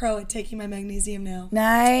like a pro at taking my magnesium now.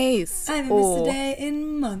 Nice. I haven't missed a day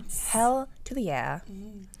in months. Hell to the yeah.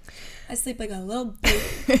 I sleep like a little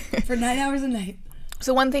baby for 9 hours a night.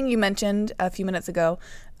 So one thing you mentioned a few minutes ago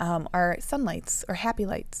are sunlights or happy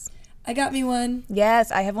lights. I got me one.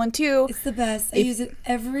 Yes, I have one too. It's the best. I use it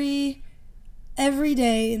every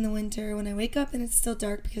day in the winter when I wake up and it's still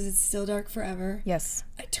dark because it's still dark forever. Yes.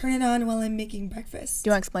 I turn it on while I'm making breakfast. Do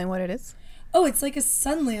you want to explain what it is? Oh, it's like a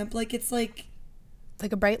sun lamp. It's like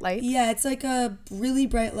a bright light? Yeah, it's like a really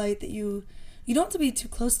bright light that you don't have to be too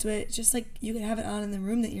close to it. It's just like you can have it on in the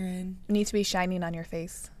room that you're in. It needs to be shining on your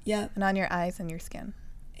face. Yeah. And on your eyes and your skin.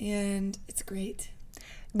 And it's great.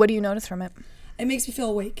 What do you notice from it? It makes me feel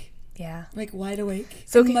awake. Yeah. Like wide awake.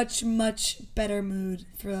 So much, much better mood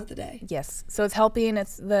throughout the day. Yes. So it's helping.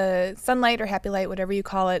 It's the sunlight or happy light, whatever you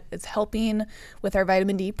call it. It's helping with our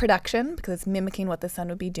vitamin D production because it's mimicking what the sun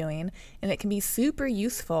would be doing. And it can be super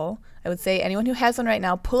useful. I would say anyone who has one right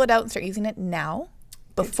now, pull it out and start using it now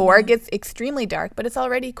before it gets extremely dark. But it's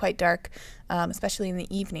already quite dark, especially in the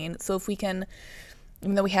evening. So if we can,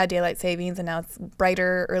 even though we had daylight savings and now it's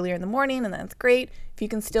brighter earlier in the morning and that's great, if you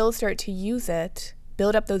can still start to use it,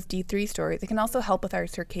 build up those D3 stores. It can also help with our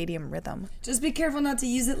circadian rhythm. Just be careful not to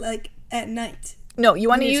use it like at night. No, you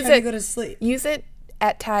want to use it to go to sleep. Use it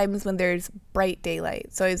at times when there's bright daylight.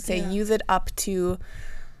 So I'd say use it up to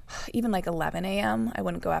even like 11 a.m. I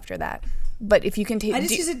wouldn't go after that. But if you can take, I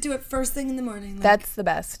just use it to do it first thing in the morning. That's the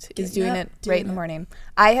best, is doing it right in the morning.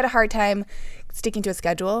 I had a hard time sticking to a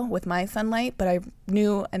schedule with my sunlight, but I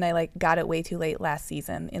knew, and I got it way too late last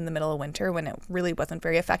season in the middle of winter when it really wasn't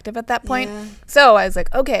very effective at that point. Yeah. So I was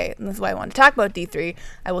like, okay, and this is why I want to talk about D3.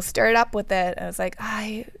 I will start up with it. I was like,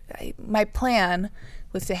 my plan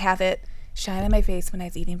was to have it shine on my face when I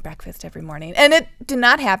was eating breakfast every morning. And it did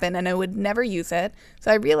not happen, and I would never use it. So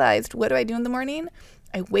I realized, what do I do in the morning?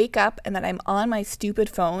 I wake up and then I'm on my stupid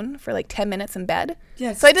phone for like 10 minutes in bed.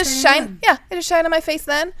 Yeah, so I just shine. Yeah, I just shine on my face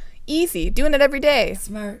then. Easy. Doing it every day.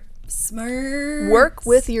 Smart. Work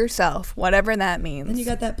with yourself, whatever that means. And you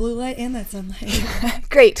got that blue light and that sunlight.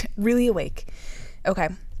 Great. Really awake. Okay.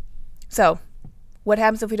 So, what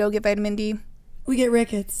happens if we don't get vitamin D? We get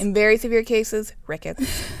rickets. In very severe cases,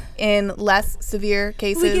 rickets. In less severe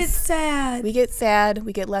cases, We get sad.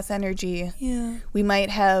 We get less energy. Yeah. We might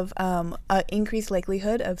have an increased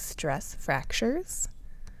likelihood of stress fractures.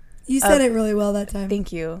 You said it really well that time.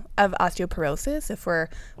 Thank you. Of osteoporosis if we're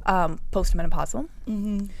postmenopausal.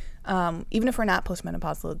 Even if we're not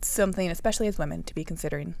postmenopausal, it's something, especially as women, to be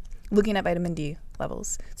considering. Looking at vitamin D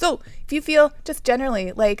levels. So if you feel just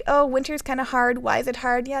generally like, oh, winter's kind of hard. Why is it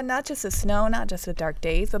hard? Yeah, not just the snow, not just the dark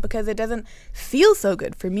days, but because it doesn't feel so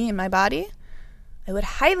good for me and my body, I would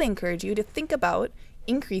highly encourage you to think about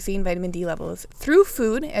increasing vitamin D levels through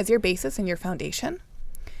food as your basis and your foundation.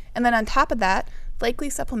 And then on top of that, likely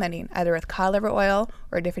supplementing either with cod liver oil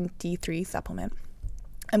or a different D3 supplement.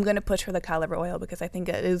 I'm going to push for the cod liver oil because I think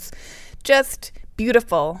it is just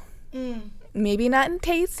beautiful. Maybe not in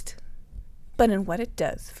taste, but in what it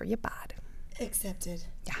does for your body. Accepted.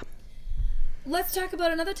 Yeah. Let's talk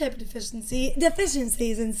about another type of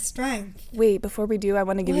deficiencies in strength. Wait, before we do, I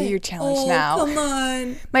want to give you your challenge now. Come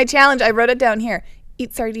on. My challenge, I wrote it down here.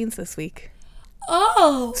 Eat sardines this week.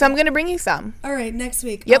 Oh. So I'm going to bring you some. All right, next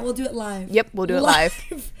week. Yep. We'll do it live. Yep, we'll do it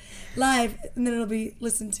live. Live, and then it'll be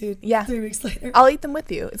listened to 3 weeks later. I'll eat them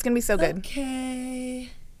with you. It's going to be so good. Okay.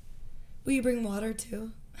 Will you bring water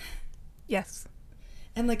too? Yes.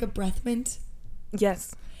 And like a breath mint?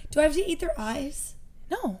 Yes. Do I have to eat their eyes?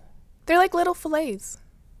 No. They're like little fillets.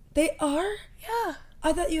 They are? Yeah.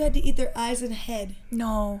 I thought you had to eat their eyes and head.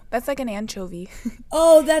 No, that's like an anchovy.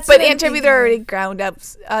 Oh, that's but what I'm anchovies thinking are of. already ground up.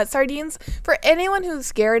 Sardines, for anyone who's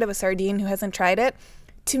scared of a sardine who hasn't tried it,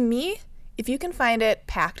 to me, if you can find it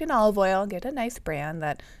packed in olive oil, get a nice brand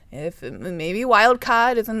that, if maybe wild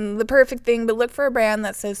cod isn't the perfect thing, but look for a brand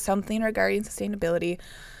that says something regarding sustainability.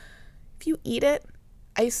 If you eat it,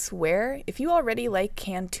 I swear, if you already like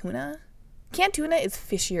canned tuna is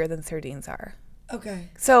fishier than sardines are. Okay.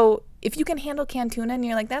 So if you can handle canned tuna and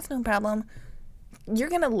you're like, that's no problem, you're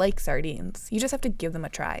going to like sardines. You just have to give them a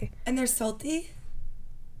try. And they're salty?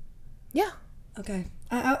 Yeah. Okay.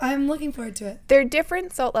 I'm looking forward to it. They're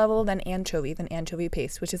different salt level than anchovy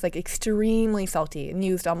paste, which is like extremely salty and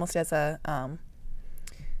used almost as a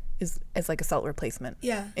as like a salt replacement.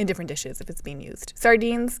 Yeah. In different dishes if it's being used.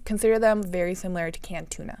 Sardines, consider them very similar to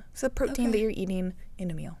canned tuna. So the protein that you're eating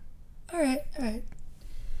in a meal. All right.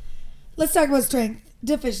 Let's talk about strength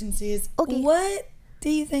deficiencies. Okay. What do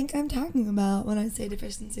you think I'm talking about when I say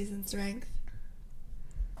deficiencies in strength?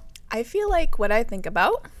 I feel like what I think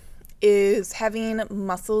about is having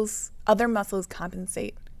other muscles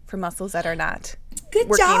compensate for muscles that are not Good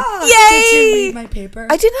working. job! Yay! Did you read my paper?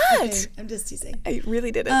 I did not. Okay, I'm just teasing. I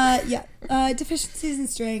really didn't. Deficiencies in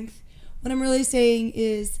strength. What I'm really saying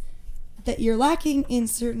is that you're lacking in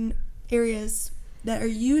certain areas that are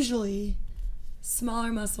usually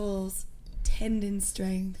smaller muscles, tendon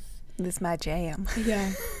strength. This is my jam.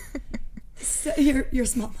 Yeah. So your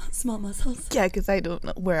small muscles. Yeah, because I don't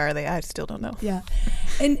know. Where are they? I still don't know. Yeah.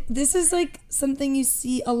 And this is like something you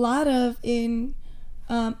see a lot of in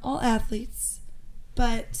all athletes,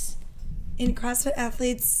 but in CrossFit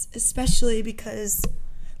athletes especially, because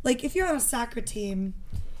like if you're on a soccer team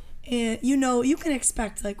and you can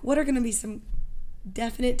expect like what are going to be some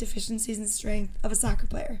definite deficiencies in strength of a soccer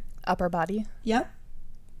player. Upper body. Yep.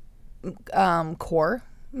 Core.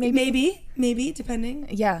 Maybe depending.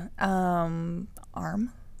 Yeah. Arm.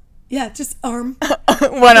 Yeah, just arm.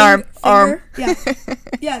 One arm. Finger. Arm. Yeah.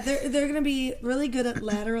 Yeah, they're going to be really good at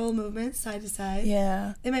lateral movement, side to side.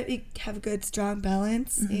 Yeah. They might have good, strong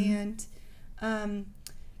balance, and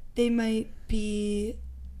they might be,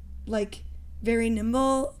 like, very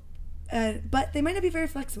nimble, but they might not be very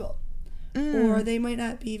flexible. Or they might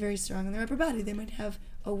not be very strong in their upper body. They might have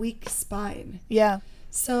a weak spine. Yeah.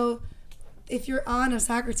 So if you're on a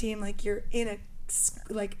soccer team, like you're in a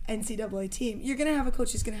NCAA team, you're going to have a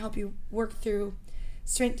coach who's going to help you work through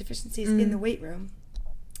strength deficiencies in the weight room.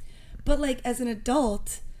 But like as an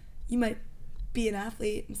adult, you might be an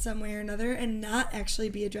athlete in some way or another and not actually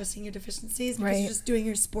be addressing your deficiencies because you're just doing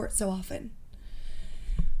your sport so often.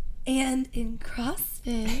 And in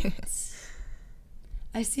CrossFit,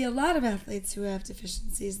 I see a lot of athletes who have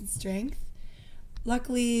deficiencies in strength.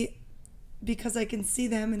 Luckily, because I can see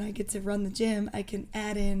them and I get to run the gym, I can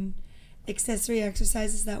add in accessory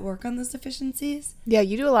exercises that work on those deficiencies. Yeah,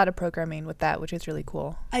 you do a lot of programming with that, which is really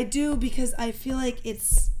cool. I do, because I feel like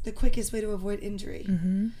it's the quickest way to avoid injury.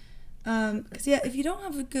 Because if you don't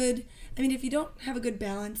have a good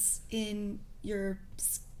balance in your,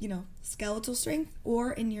 skeletal strength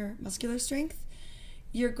or in your muscular strength,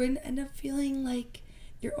 you're going to end up feeling like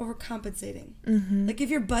you're overcompensating. Like if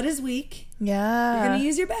your butt is weak, you're going to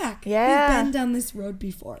use your back. Yeah. We've been down this road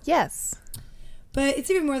before. Yes. But it's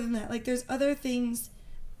even more than that. Like there's other things,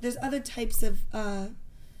 there's other types of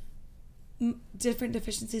different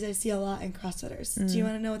deficiencies I see a lot in CrossFitters. Do you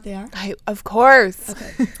want to know what they are? Of course.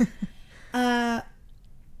 Okay.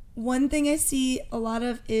 One thing I see a lot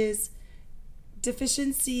of is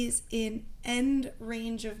deficiencies in end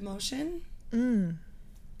range of motion,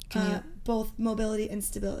 both mobility and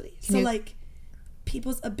stability. So like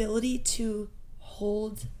people's ability to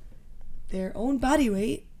hold their own body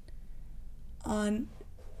weight on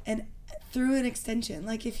and through an extension.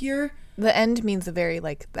 Like if you're the end means the very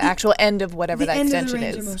like the actual end of whatever that extension of the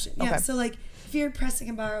range is. Of motion. Yeah. So like if you're pressing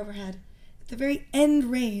a bar overhead, at the very end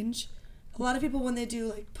range, a lot of people when they do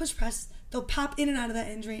like push press, they'll pop in and out of that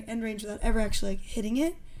end range without ever actually like hitting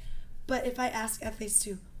it. But if I ask athletes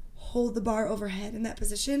to hold the bar overhead in that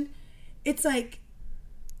position, it's like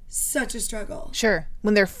such a struggle. Sure.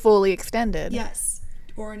 When they're fully extended. Yes.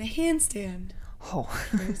 Or in a handstand. Oh.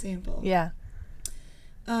 For example. Yeah.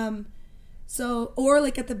 So, or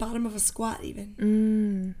like at the bottom of a squat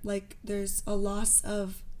even. Like there's a loss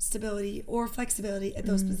of stability or flexibility at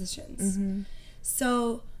those positions.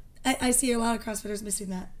 So I see a lot of CrossFitters missing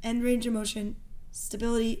that. End range of motion,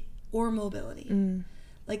 stability, or mobility.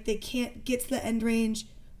 Like they can't get to the end range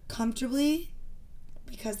comfortably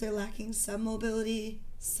because they're lacking some mobility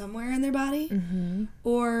somewhere in their body.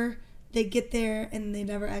 Or they get there and they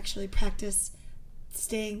never actually practice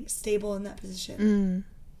staying stable in that position.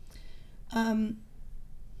 I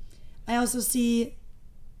also see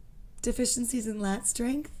deficiencies in lat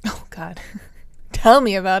strength. Oh, God. Tell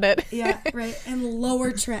me about it. Yeah, right. And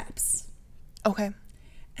lower traps. Okay.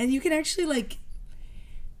 And you can actually, like,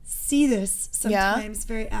 see this sometimes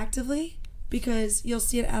very actively because you'll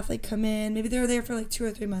see an athlete come in. Maybe they're there for, like, 2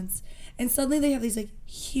 or 3 months. And suddenly they have these, like,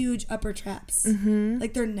 huge upper traps.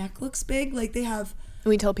 Like, their neck looks big. Like, they have... Can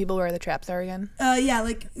we tell people where the traps are again? Yeah,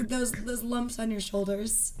 like, those lumps on your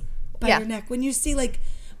shoulders by your neck. When you see, like,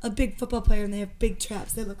 a big football player and they have big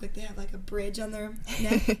traps, they look like they have, like, a bridge on their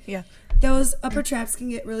neck. Yeah. Those upper traps can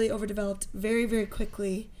get really overdeveloped very, very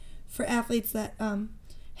quickly for athletes that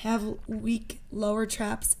have weak lower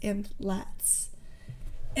traps and lats.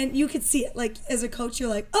 And you could see it, like, as a coach, you're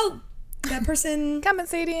like, oh, that person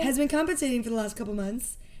has been compensating for the last couple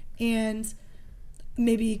months. And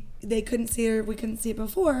maybe they couldn't see it or we couldn't see it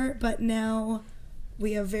before, but now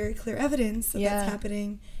we have very clear evidence that that's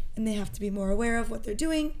happening. And they have to be more aware of what they're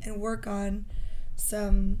doing and work on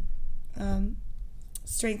some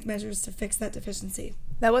strength measures to fix that deficiency.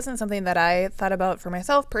 That wasn't something that I thought about for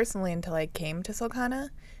myself personally until I came to Solcana.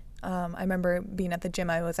 I remember being at the gym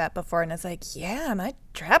I was at before, and I was like, yeah, my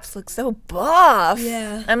traps look so buff.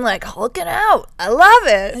 Yeah. I'm like hulking out. I love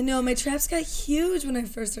it. I know. My traps got huge when I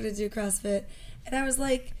first started to do CrossFit. And I was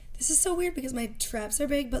like, this is so weird because my traps are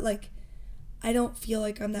big, but, like, I don't feel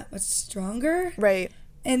like I'm that much stronger. Right.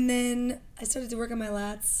 And then I started to work on my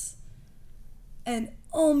lats. And,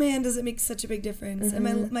 oh, man, does it make such a big difference.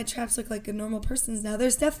 And my traps look like a normal person's now.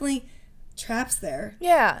 There's definitely traps there.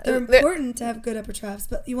 Yeah. They're important to have good upper traps,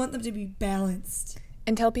 but you want them to be balanced.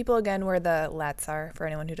 And tell people again where the lats are for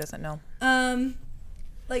anyone who doesn't know.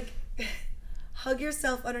 Like, hug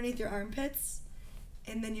yourself underneath your armpits,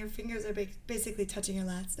 and then your fingers are basically touching your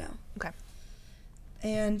lats now. Okay.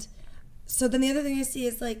 And so then the other thing I see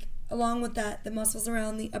is, like, along with that, the muscles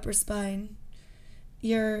around the upper spine,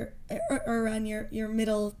 or around your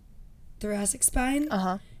middle thoracic spine,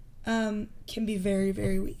 can be very,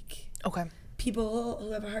 very weak. Okay. People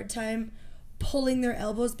who have a hard time pulling their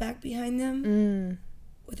elbows back behind them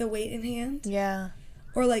with a weight in hand. Yeah.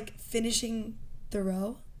 Or, like, finishing the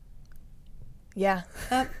row. Yeah.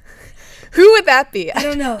 Who would that be? I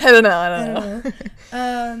don't know. I don't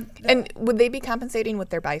know. And would they be compensating with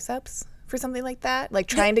their biceps for something like that? Like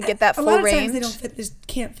trying to get that full range? A lot of times they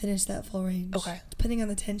can't finish that full range. Okay. Depending on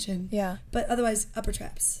the tension. Yeah. But otherwise, upper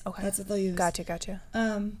traps. Okay. That's what they'll use. Gotcha.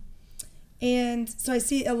 And so I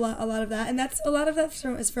see a lot of that. And a lot of that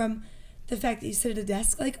is from the fact that you sit at a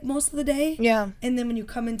desk, like, most of the day. Yeah. And then when you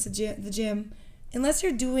come into the gym, unless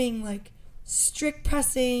you're doing, like, strict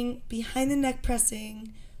pressing, behind the neck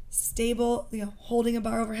pressing, stable, holding a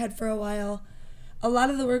bar overhead for a while, a lot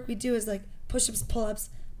of the work we do is, like, push-ups, pull-ups,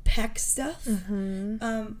 pec stuff,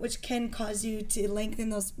 which can cause you to lengthen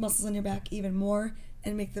those muscles on your back even more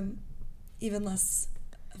and make them even less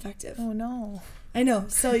effective. Oh, no. I know.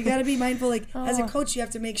 So you got to be mindful, like, as a coach, you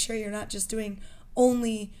have to make sure you're not just doing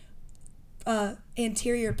only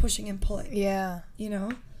anterior pushing and pulling. Yeah.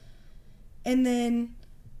 And then,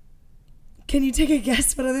 can you take a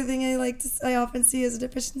guess what other thing I often see as a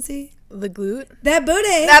deficiency? The glute? That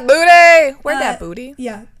booty! Where'd that booty?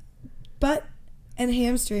 Yeah. Butt and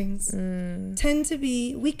hamstrings tend to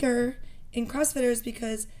be weaker in CrossFitters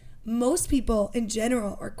because most people in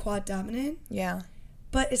general are quad dominant. Yeah.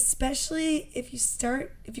 But especially if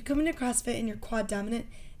you come into CrossFit and you're quad dominant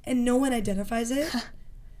and no one identifies it,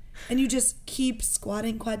 and you just keep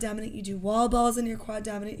squatting quad dominant, you do wall balls in your quad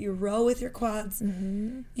dominant, you row with your quads,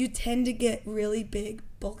 you tend to get really big,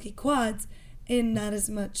 bulky quads and not as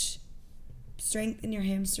much strength in your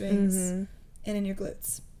hamstrings and in your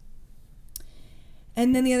glutes.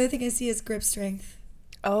 And then the other thing I see is grip strength.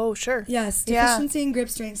 Oh, sure. Yes, deficiency in grip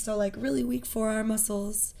strength, so like really weak forearm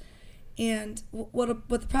muscles. And what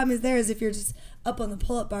the problem is there is if you're just up on the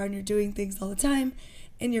pull-up bar and you're doing things all the time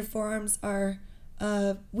and your forearms are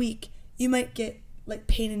weak, you might get like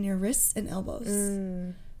pain in your wrists and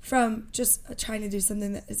elbows from just trying to do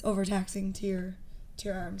something that is overtaxing to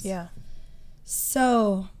your arms. Yeah.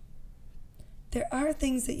 So there are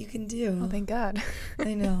things that you can do. Oh, thank God.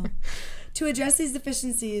 I know. To address these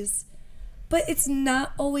deficiencies, but it's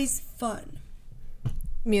not always fun. You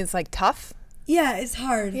mean it's like tough? Yeah, it's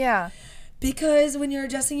hard. Yeah. Because when you're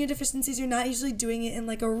addressing your deficiencies, you're not usually doing it in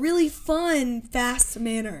like a really fun, fast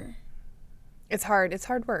manner. It's hard. It's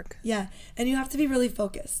hard work. Yeah, and you have to be really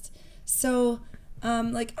focused. So,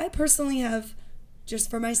 like I personally have, just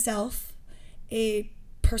for myself, a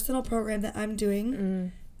personal program that I'm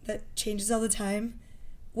doing that changes all the time,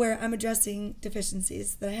 where I'm addressing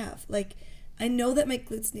deficiencies that I have. Like, I know that my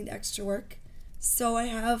glutes need extra work, so I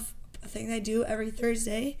have a thing that I do every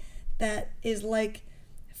Thursday that is like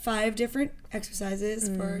 5 different exercises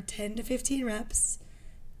for 10 to 15 reps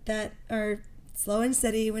that are slow and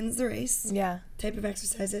steady wins the race type of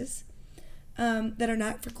exercises that are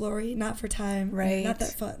not for glory, not for time, right? Not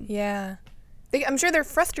that fun. Yeah. I'm sure they're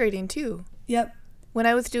frustrating too. Yep. When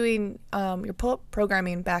I was doing your pull-up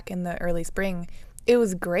programming back in the early spring, it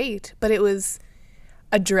was great, but it was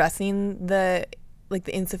addressing the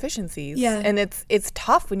insufficiencies. Yeah. And it's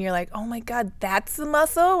tough when you're like, oh my God, that's the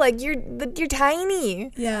muscle? Like you're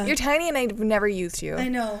tiny. Yeah. You're tiny and I've never used you. I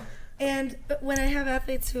know. And when I have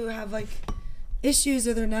athletes who have like issues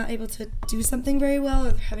or they're not able to do something very well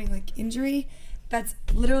or they're having like injury, that's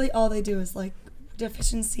literally all they do is like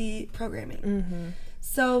deficiency programming.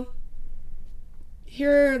 So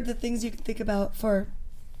here are the things you can think about for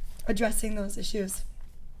addressing those issues.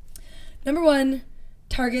 Number 1,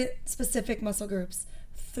 target specific muscle groups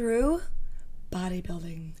through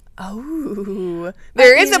bodybuilding. Oh,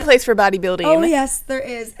 there is a place for bodybuilding. Oh, yes, there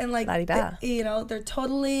is. And like, La-di-da. they're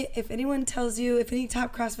totally, if anyone tells you, if any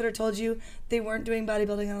top CrossFitter told you they weren't doing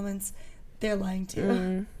bodybuilding elements, they're lying to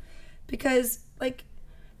you. Because like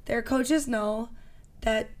their coaches know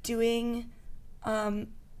that doing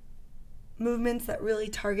movements that really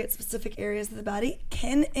target specific areas of the body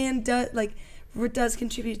can and does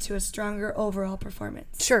contribute to a stronger overall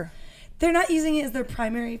performance. Sure. They're not using it as their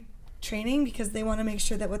primary training because they want to make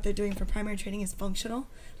sure that what they're doing for primary training is functional.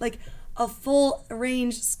 Like a full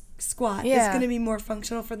range squat is going to be more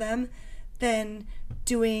functional for them than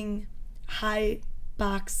doing high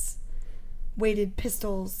box weighted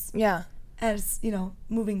pistols. Yeah. As,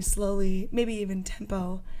 moving slowly, maybe even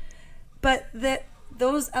tempo. But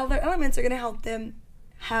those other elements are going to help them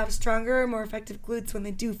have stronger, more effective glutes when they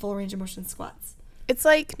do full range of motion squats. It's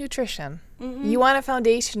like nutrition. You want a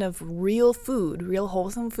foundation of real food, real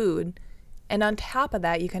wholesome food, and on top of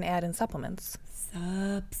that, you can add in supplements.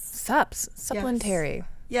 Supplementary.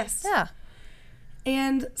 Yes. Yeah.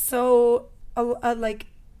 And so,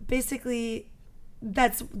 basically,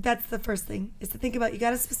 that's the first thing is to think about. You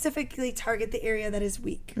got to specifically target the area that is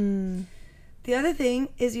weak. The other thing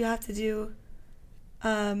is you have to do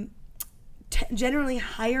generally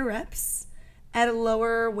higher reps at a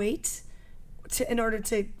lower weight in order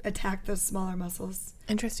to attack those smaller muscles.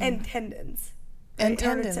 Interesting. And tendons. And in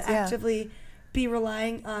tendons, order to actively be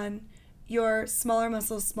relying on your smaller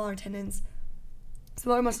muscles, smaller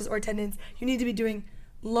muscles or tendons, you need to be doing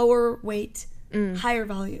lower weight, higher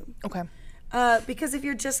volume. Okay. Because if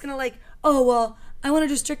you're just going to I want to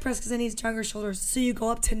do strict press because I need stronger shoulders, so you go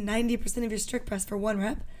up to 90% of your strict press for 1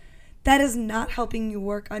 rep, that is not helping you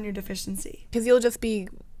work on your deficiency. Because you'll just be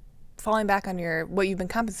falling back on what you've been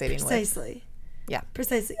compensating with. Precisely. Yeah.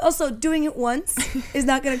 Precisely. Also, doing it once is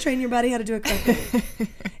not going to train your body how to do it correctly.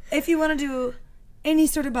 If you want to do any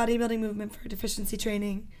sort of bodybuilding movement for deficiency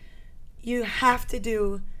training, you have to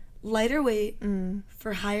do lighter weight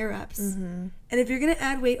for higher reps. And if you're going to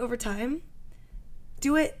add weight over time,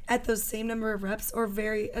 do it at those same number of reps or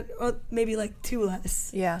maybe like 2 less.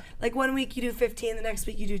 Yeah. Like 1 week you do 15, the next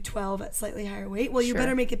week you do 12 at slightly higher weight. Well, you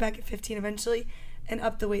better make it back at 15 eventually and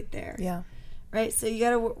up the weight there. Yeah. Right? So you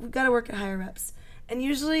gotta work at higher reps. And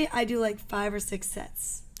usually I do like 5 or 6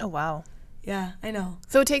 sets. Oh, wow. Yeah, I know.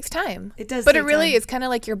 So it takes time. It does. But it really is kind of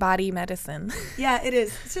like your body medicine. Yeah, it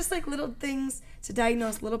is. It's just like little things to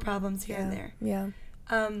diagnose little problems here and there. Yeah.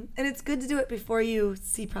 And it's good to do it before you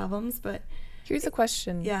see problems, but Here's a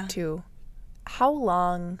question, Yeah. too. How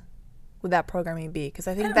long would that programming be? Because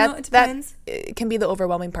I think I don't know, it depends. it can be the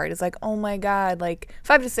overwhelming part. It's like, oh my God, like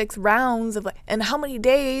 5 to 6 rounds of like, and how many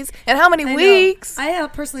days and how many I know. weeks? I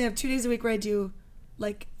personally have 2 days a week where I do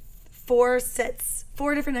like 4 sets,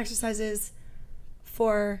 4 different exercises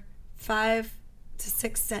for 5 to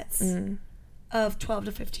 6 sets of 12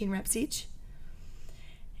 to 15 reps each.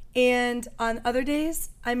 And on other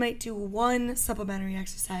days, I might do 1 supplementary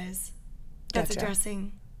exercise that's Gotcha.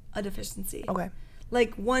 addressing a deficiency. Okay,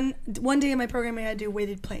 Like one day in my programming, I do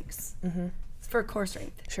weighted planks for core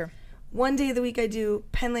strength. sure. One day of the week, I do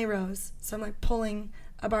Pendlay rows. So I'm like pulling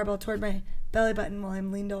a barbell toward my belly button while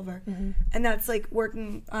I'm leaned over. And that's like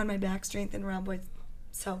working on my back strength and rhomboids.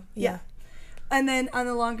 So, yeah. And then on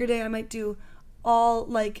the longer day, I might do all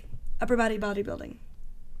like upper body bodybuilding.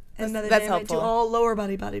 And another That's day, I might do helpful. all lower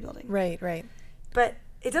body bodybuilding. Right. But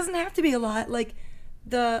it doesn't have to be a lot. Like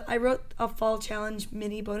I wrote a fall challenge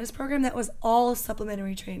mini bonus program that was all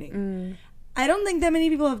supplementary training. I don't think that many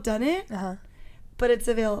people have done it, but it's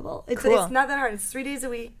available. It's Cool. it's not that hard. It's 3 days a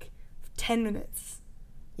week, 10 minutes.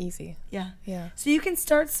 Easy. Yeah. Yeah. So you can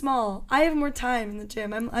start small. I have more time in the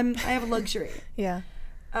gym. I have a luxury. Yeah.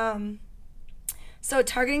 So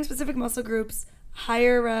targeting specific muscle groups,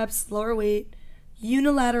 higher reps, lower weight,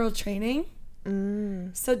 unilateral training.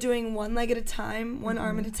 So doing one leg at a time, one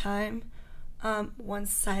arm at a time, one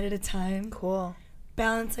side at a time. Cool.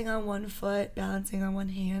 Balancing on one foot, balancing on one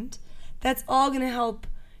hand. That's all going to help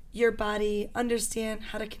your body understand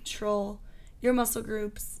how to control your muscle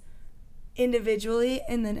groups individually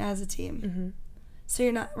and then as a team. So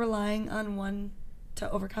you're not relying on one to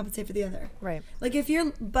overcompensate for the other. Right. Like if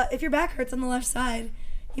your back hurts on the left side,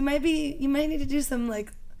 you might need to do some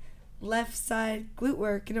like left side glute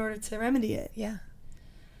work in order to remedy it. Yeah.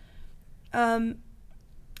 And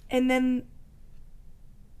then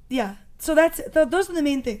so those are the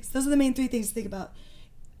main things. Those are the main 3 things to think about.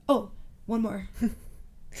 Oh, one more.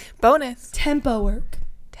 Bonus. Tempo work.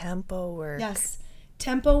 Tempo work. Yes.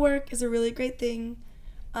 Tempo work is a really great thing.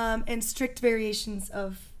 And strict variations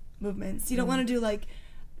of movements. You don't want to do like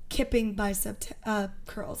kipping bicep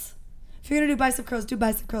curls. If you're going to do bicep curls, do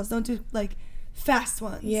bicep curls. Don't do like fast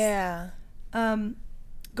ones. Yeah.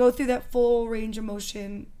 Go through that full range of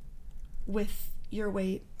motion with your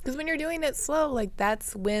weight. Because when you're doing it slow, like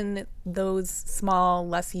that's when those small,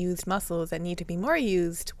 less used muscles that need to be more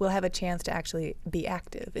used will have a chance to actually be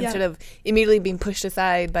active instead of immediately being pushed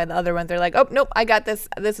aside by the other ones. They're like, oh, nope, I got this.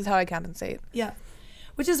 This is how I compensate. Yeah.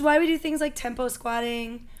 Which is why we do things like tempo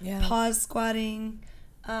squatting, Yeah. pause squatting,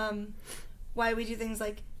 why we do things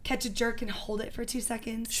like catch a jerk and hold it for 2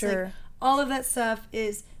 seconds. Sure. Like, all of that stuff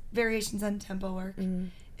is variations on tempo work.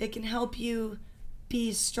 It can help you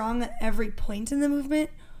be strong at every point in the movement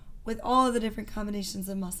with all of the different combinations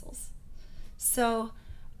of muscles. So,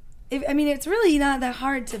 it's really not that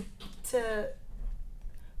hard to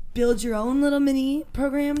build your own little mini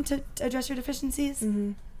program to address your deficiencies.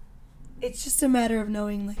 It's just a matter of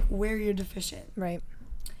knowing like where you're deficient Right.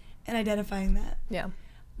 and identifying that. Yeah.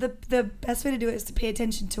 The best way to do it is to pay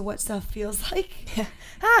attention to what stuff feels like. Yeah.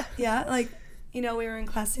 Yeah, like, we were in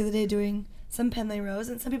class the other day doing some Pendlay rows,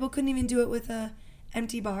 and some people couldn't even do it with a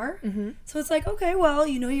empty bar. So it's like, okay, well,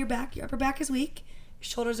 your upper back is weak, your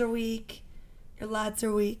shoulders are weak, your lats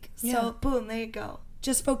are weak. Yeah. So, boom, there you go.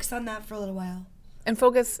 Just focus on that for a little while. And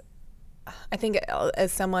focus, I think,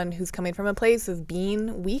 as someone who's coming from a place of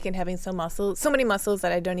being weak and having so many muscles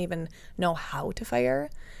that I don't even know how to fire,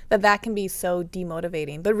 that can be so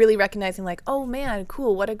demotivating. But really recognizing like, oh man,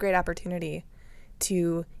 cool, what a great opportunity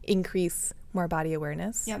to increase more body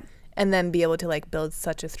awareness. Yep. And then be able to like build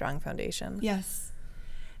such a strong foundation. Yes.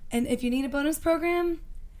 And if you need a bonus program,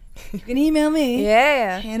 you can email me.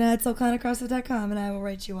 Yeah. Hannah@SolcanaCrossFit.com, and I will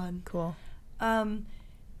write you one. Cool. And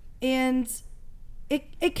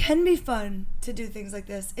it can be fun to do things like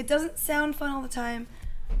this. It doesn't sound fun all the time,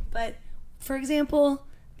 but for example,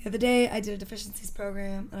 the other day I did a deficiencies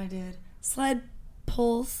program and I did sled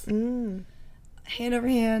pulls, hand over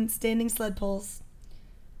hand, standing sled pulls.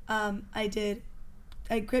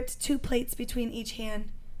 I gripped 2 plates between each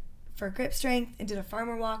hand for grip strength and did a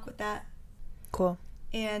farmer walk with that. Cool.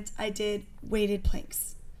 And I did weighted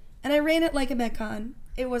planks. And I ran it like a Metcon.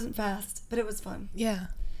 It wasn't fast, but it was fun. Yeah.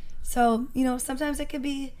 So, sometimes it could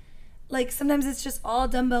be, like, sometimes it's just all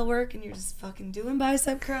dumbbell work and you're just fucking doing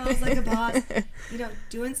bicep curls like a boss.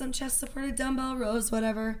 Doing some chest-supported dumbbell rows,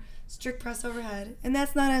 whatever, strict press overhead. And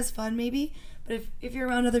that's not as fun, maybe, but if you're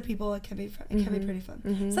around other people, it can be pretty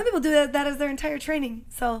fun. Some people do that as their entire training,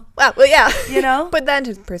 so. Well, yeah. You know? Put that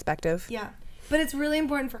into perspective. Yeah. But it's really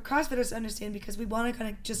important for CrossFitters to understand because we want to kind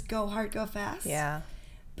of just go hard, go fast. Yeah.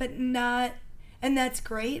 But not, and that's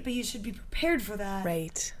great, but you should be prepared for that.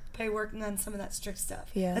 Right. By working on some of that strict stuff.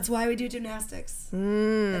 Yeah. That's why we do gymnastics.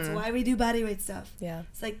 That's why we do bodyweight stuff. Yeah.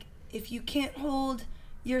 It's like if you can't hold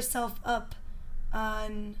yourself up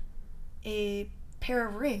on a pair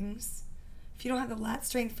of rings, if you don't have the lat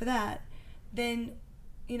strength for that, then,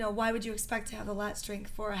 why would you expect to have the lat strength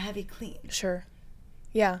for a heavy clean? Sure.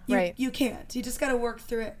 Yeah, right. You can't. You just got to work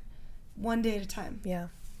through it one day at a time. Yeah.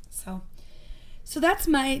 So that's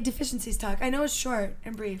my deficiencies talk. I know it's short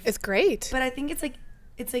and brief. It's great. But I think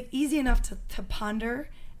it's easy enough to ponder,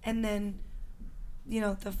 and then,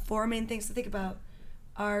 the 4 main things to think about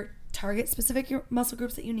are target specific muscle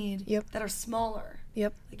groups that you need that are smaller.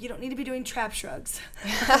 Yep. Like you don't need to be doing trap shrugs. You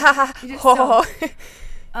just Oh.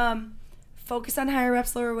 don't. Focus on higher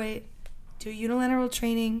reps, lower weight. Do unilateral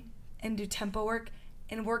training and do tempo work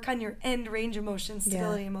and work on your end range of motion,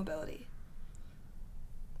 stability, and mobility.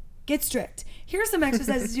 Get strict. Here are some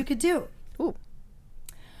exercises you could do. Ooh.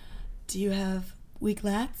 Do you have weak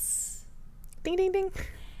lats? Ding, ding, ding.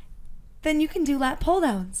 Then you can do lat pull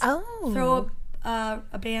downs. Oh. Throw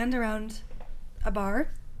a band around a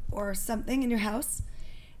bar or something in your house,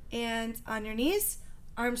 and on your knees,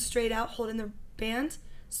 arms straight out, holding the band,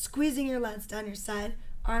 squeezing your lats down your side,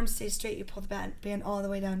 arms stay straight, you pull the band all the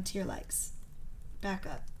way down to your legs. Back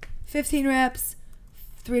up. 15 reps,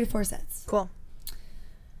 3 to 4 sets. Cool.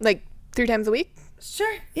 Like 3 times a week?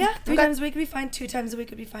 Sure, yeah. 3 times a week would be fine, 2 times a week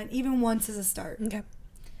would be fine, even once is a start. Okay.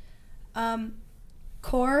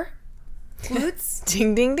 Core, glutes.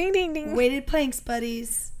 Ding, ding, ding, ding, ding. Weighted planks,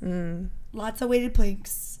 buddies. Lots of weighted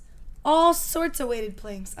planks. All sorts of weighted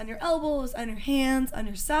planks. On your elbows, on your hands, on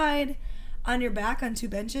your side, on your back, on 2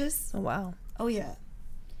 benches. Oh, wow. Oh, yeah.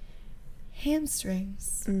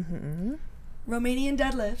 Hamstrings. Mm-hmm. Romanian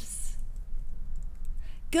deadlifts.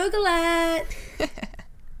 Google it.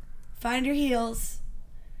 Find your heels.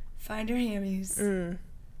 Find your hammies.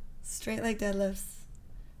 Straight leg deadlifts.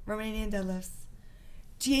 Romanian deadlifts.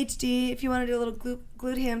 GHD, if you want to do a little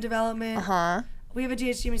glute ham development. Uh-huh. We have a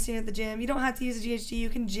GHD machine at the gym. You don't have to use a GHD. You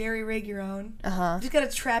can jerry-rig your own. Uh-huh. You just got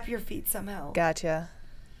to trap your feet somehow. Gotcha.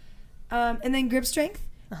 And then grip strength.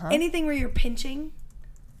 Uh-huh. Anything where you're pinching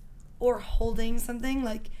or holding something,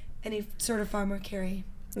 like any sort of farmer carry.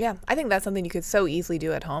 Yeah, I think that's something you could so easily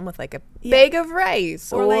do at home with like a bag of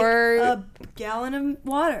rice or like a gallon of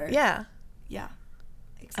water. Yeah. Yeah.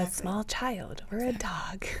 Exactly. A small child or a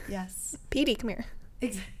dog. Yes. Petey, come here.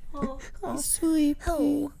 Exactly. Oh, sweet.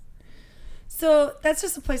 Oh. So that's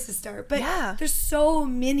just a place to start. But yeah, there's so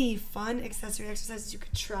many fun accessory exercises you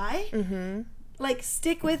could try. Mm-hmm. Like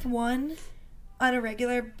stick with one on a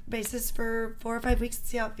regular basis for 4 or 5 weeks and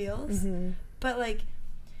see how it feels. Mm-hmm. But like,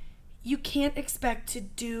 you can't expect to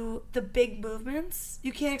do the big movements.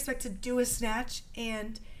 You can't expect to do a snatch,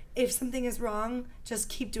 and if something is wrong, just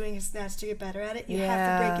keep doing a snatch to get better at it. You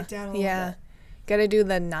have to break it down a little bit. Gotta do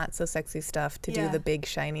the not so sexy stuff to do Yeah. the big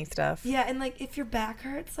shiny stuff. Yeah, and like if your back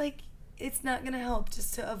hurts, like it's not gonna help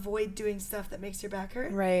just to avoid doing stuff that makes your back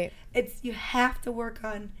hurt. Right. You have to work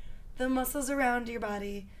on the muscles around your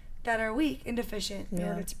body that are weak and deficient in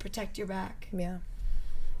order to protect your back. Yeah.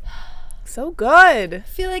 So good. I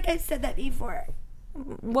feel like I said that before.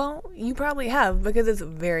 Well, you probably have, because it's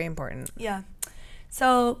very important. Yeah.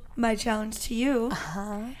 So my challenge to you: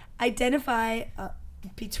 identify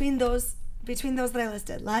between those that I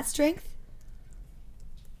listed: lat strength,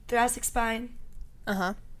 thoracic spine,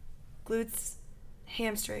 glutes,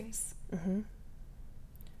 hamstrings,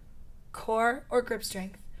 core or grip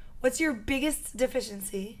strength. What's your biggest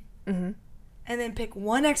deficiency? And then pick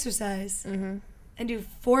one exercise and do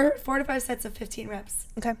 4 to 5 sets of 15 reps.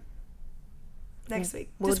 Okay. Next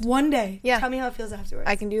week. We'll Just one day. Yeah. Tell me how it feels afterwards.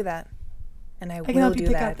 I can do that. And I can will help do you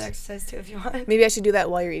pick that. out the exercise too if you want. Maybe I should do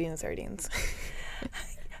that while you're eating the sardines.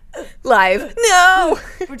 Live. No!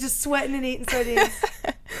 We're just sweating and eating sardines.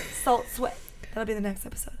 Salt, sweat. That'll be the next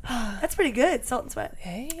episode. That's pretty good. Salt and sweat.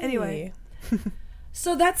 Hey. Anyway.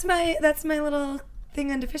 So that's my little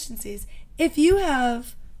thing on deficiencies. If you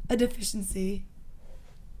have a deficiency,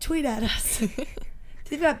 tweet at us.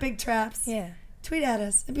 If you've got big traps, tweet at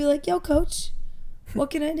us and be like, yo, coach, what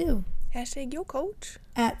can I do? Hashtag yo, coach.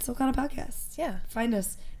 At Sulcana Podcast. Yeah. Find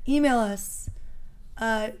us. Email us.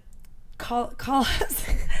 Call us.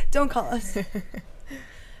 Don't call us.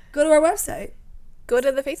 Go to our website. Go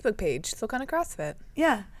to the Facebook page, Sulcana CrossFit.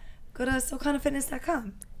 Yeah. Go to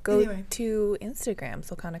SulcanaFitness.com. Go anyway. to Instagram,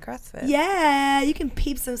 Sulcana CrossFit. Yeah, you can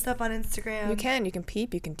peep some stuff on Instagram. You can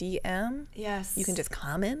peep, you can DM. Yes. You can just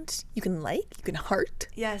comment, you can like, you can heart.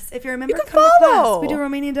 Yes. If you're a member, can come to follow. class. We do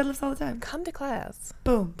Romanian deadlifts all the time. Come to class.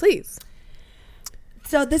 Boom. Please.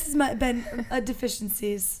 So this has been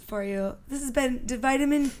deficiencies for you. This has been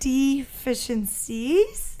vitamin D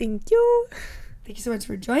deficiencies. Thank you. Thank you so much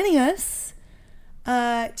for joining us.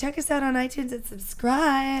 Check us out on iTunes and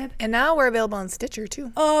subscribe. And now we're available on Stitcher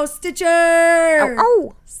too. Oh, Stitcher!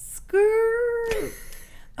 Ow. Screw!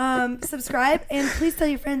 Subscribe and please tell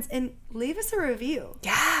your friends and leave us a review.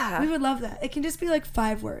 Yeah. We would love that. It can just be like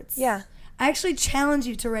 5 words. Yeah. I actually challenge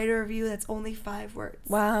you to write a review that's only 5 words.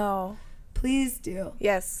 Wow. Please do.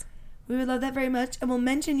 Yes. We would love that very much, and we'll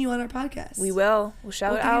mention you on our podcast. We will. We'll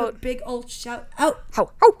shout We'll out. give you a big old shout out. How?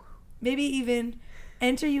 How? Maybe even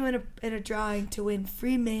enter you in a drawing to win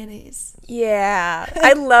free mayonnaise. Yeah.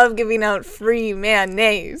 I love giving out free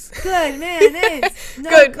mayonnaise. Good mayonnaise. No,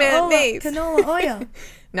 Good mayonnaise. Canola oil.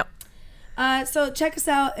 No. So check us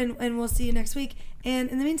out, and we'll see you next week. And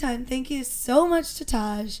in the meantime, thank you so much to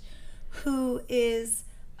Taj, who is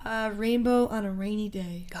a rainbow on a rainy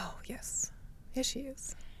day. Oh, yes. Yes, she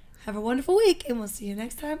is. Have a wonderful week, and we'll see you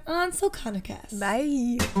next time on SolkanaCast.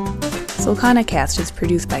 Bye. SolkanaCast is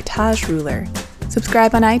produced by Taj Ruler.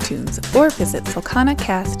 Subscribe on iTunes or visit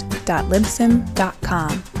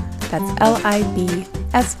solkanacast.libsyn.com. That's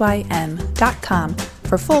LIBSYN.com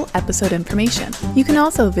for full episode information. You can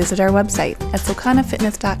also visit our website at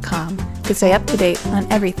solkanafitness.com to stay up to date on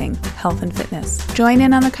everything health and fitness. Join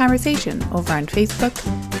in on the conversation over on Facebook,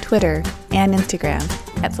 Twitter, and Instagram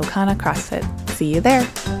at Solkana CrossFit. See you there.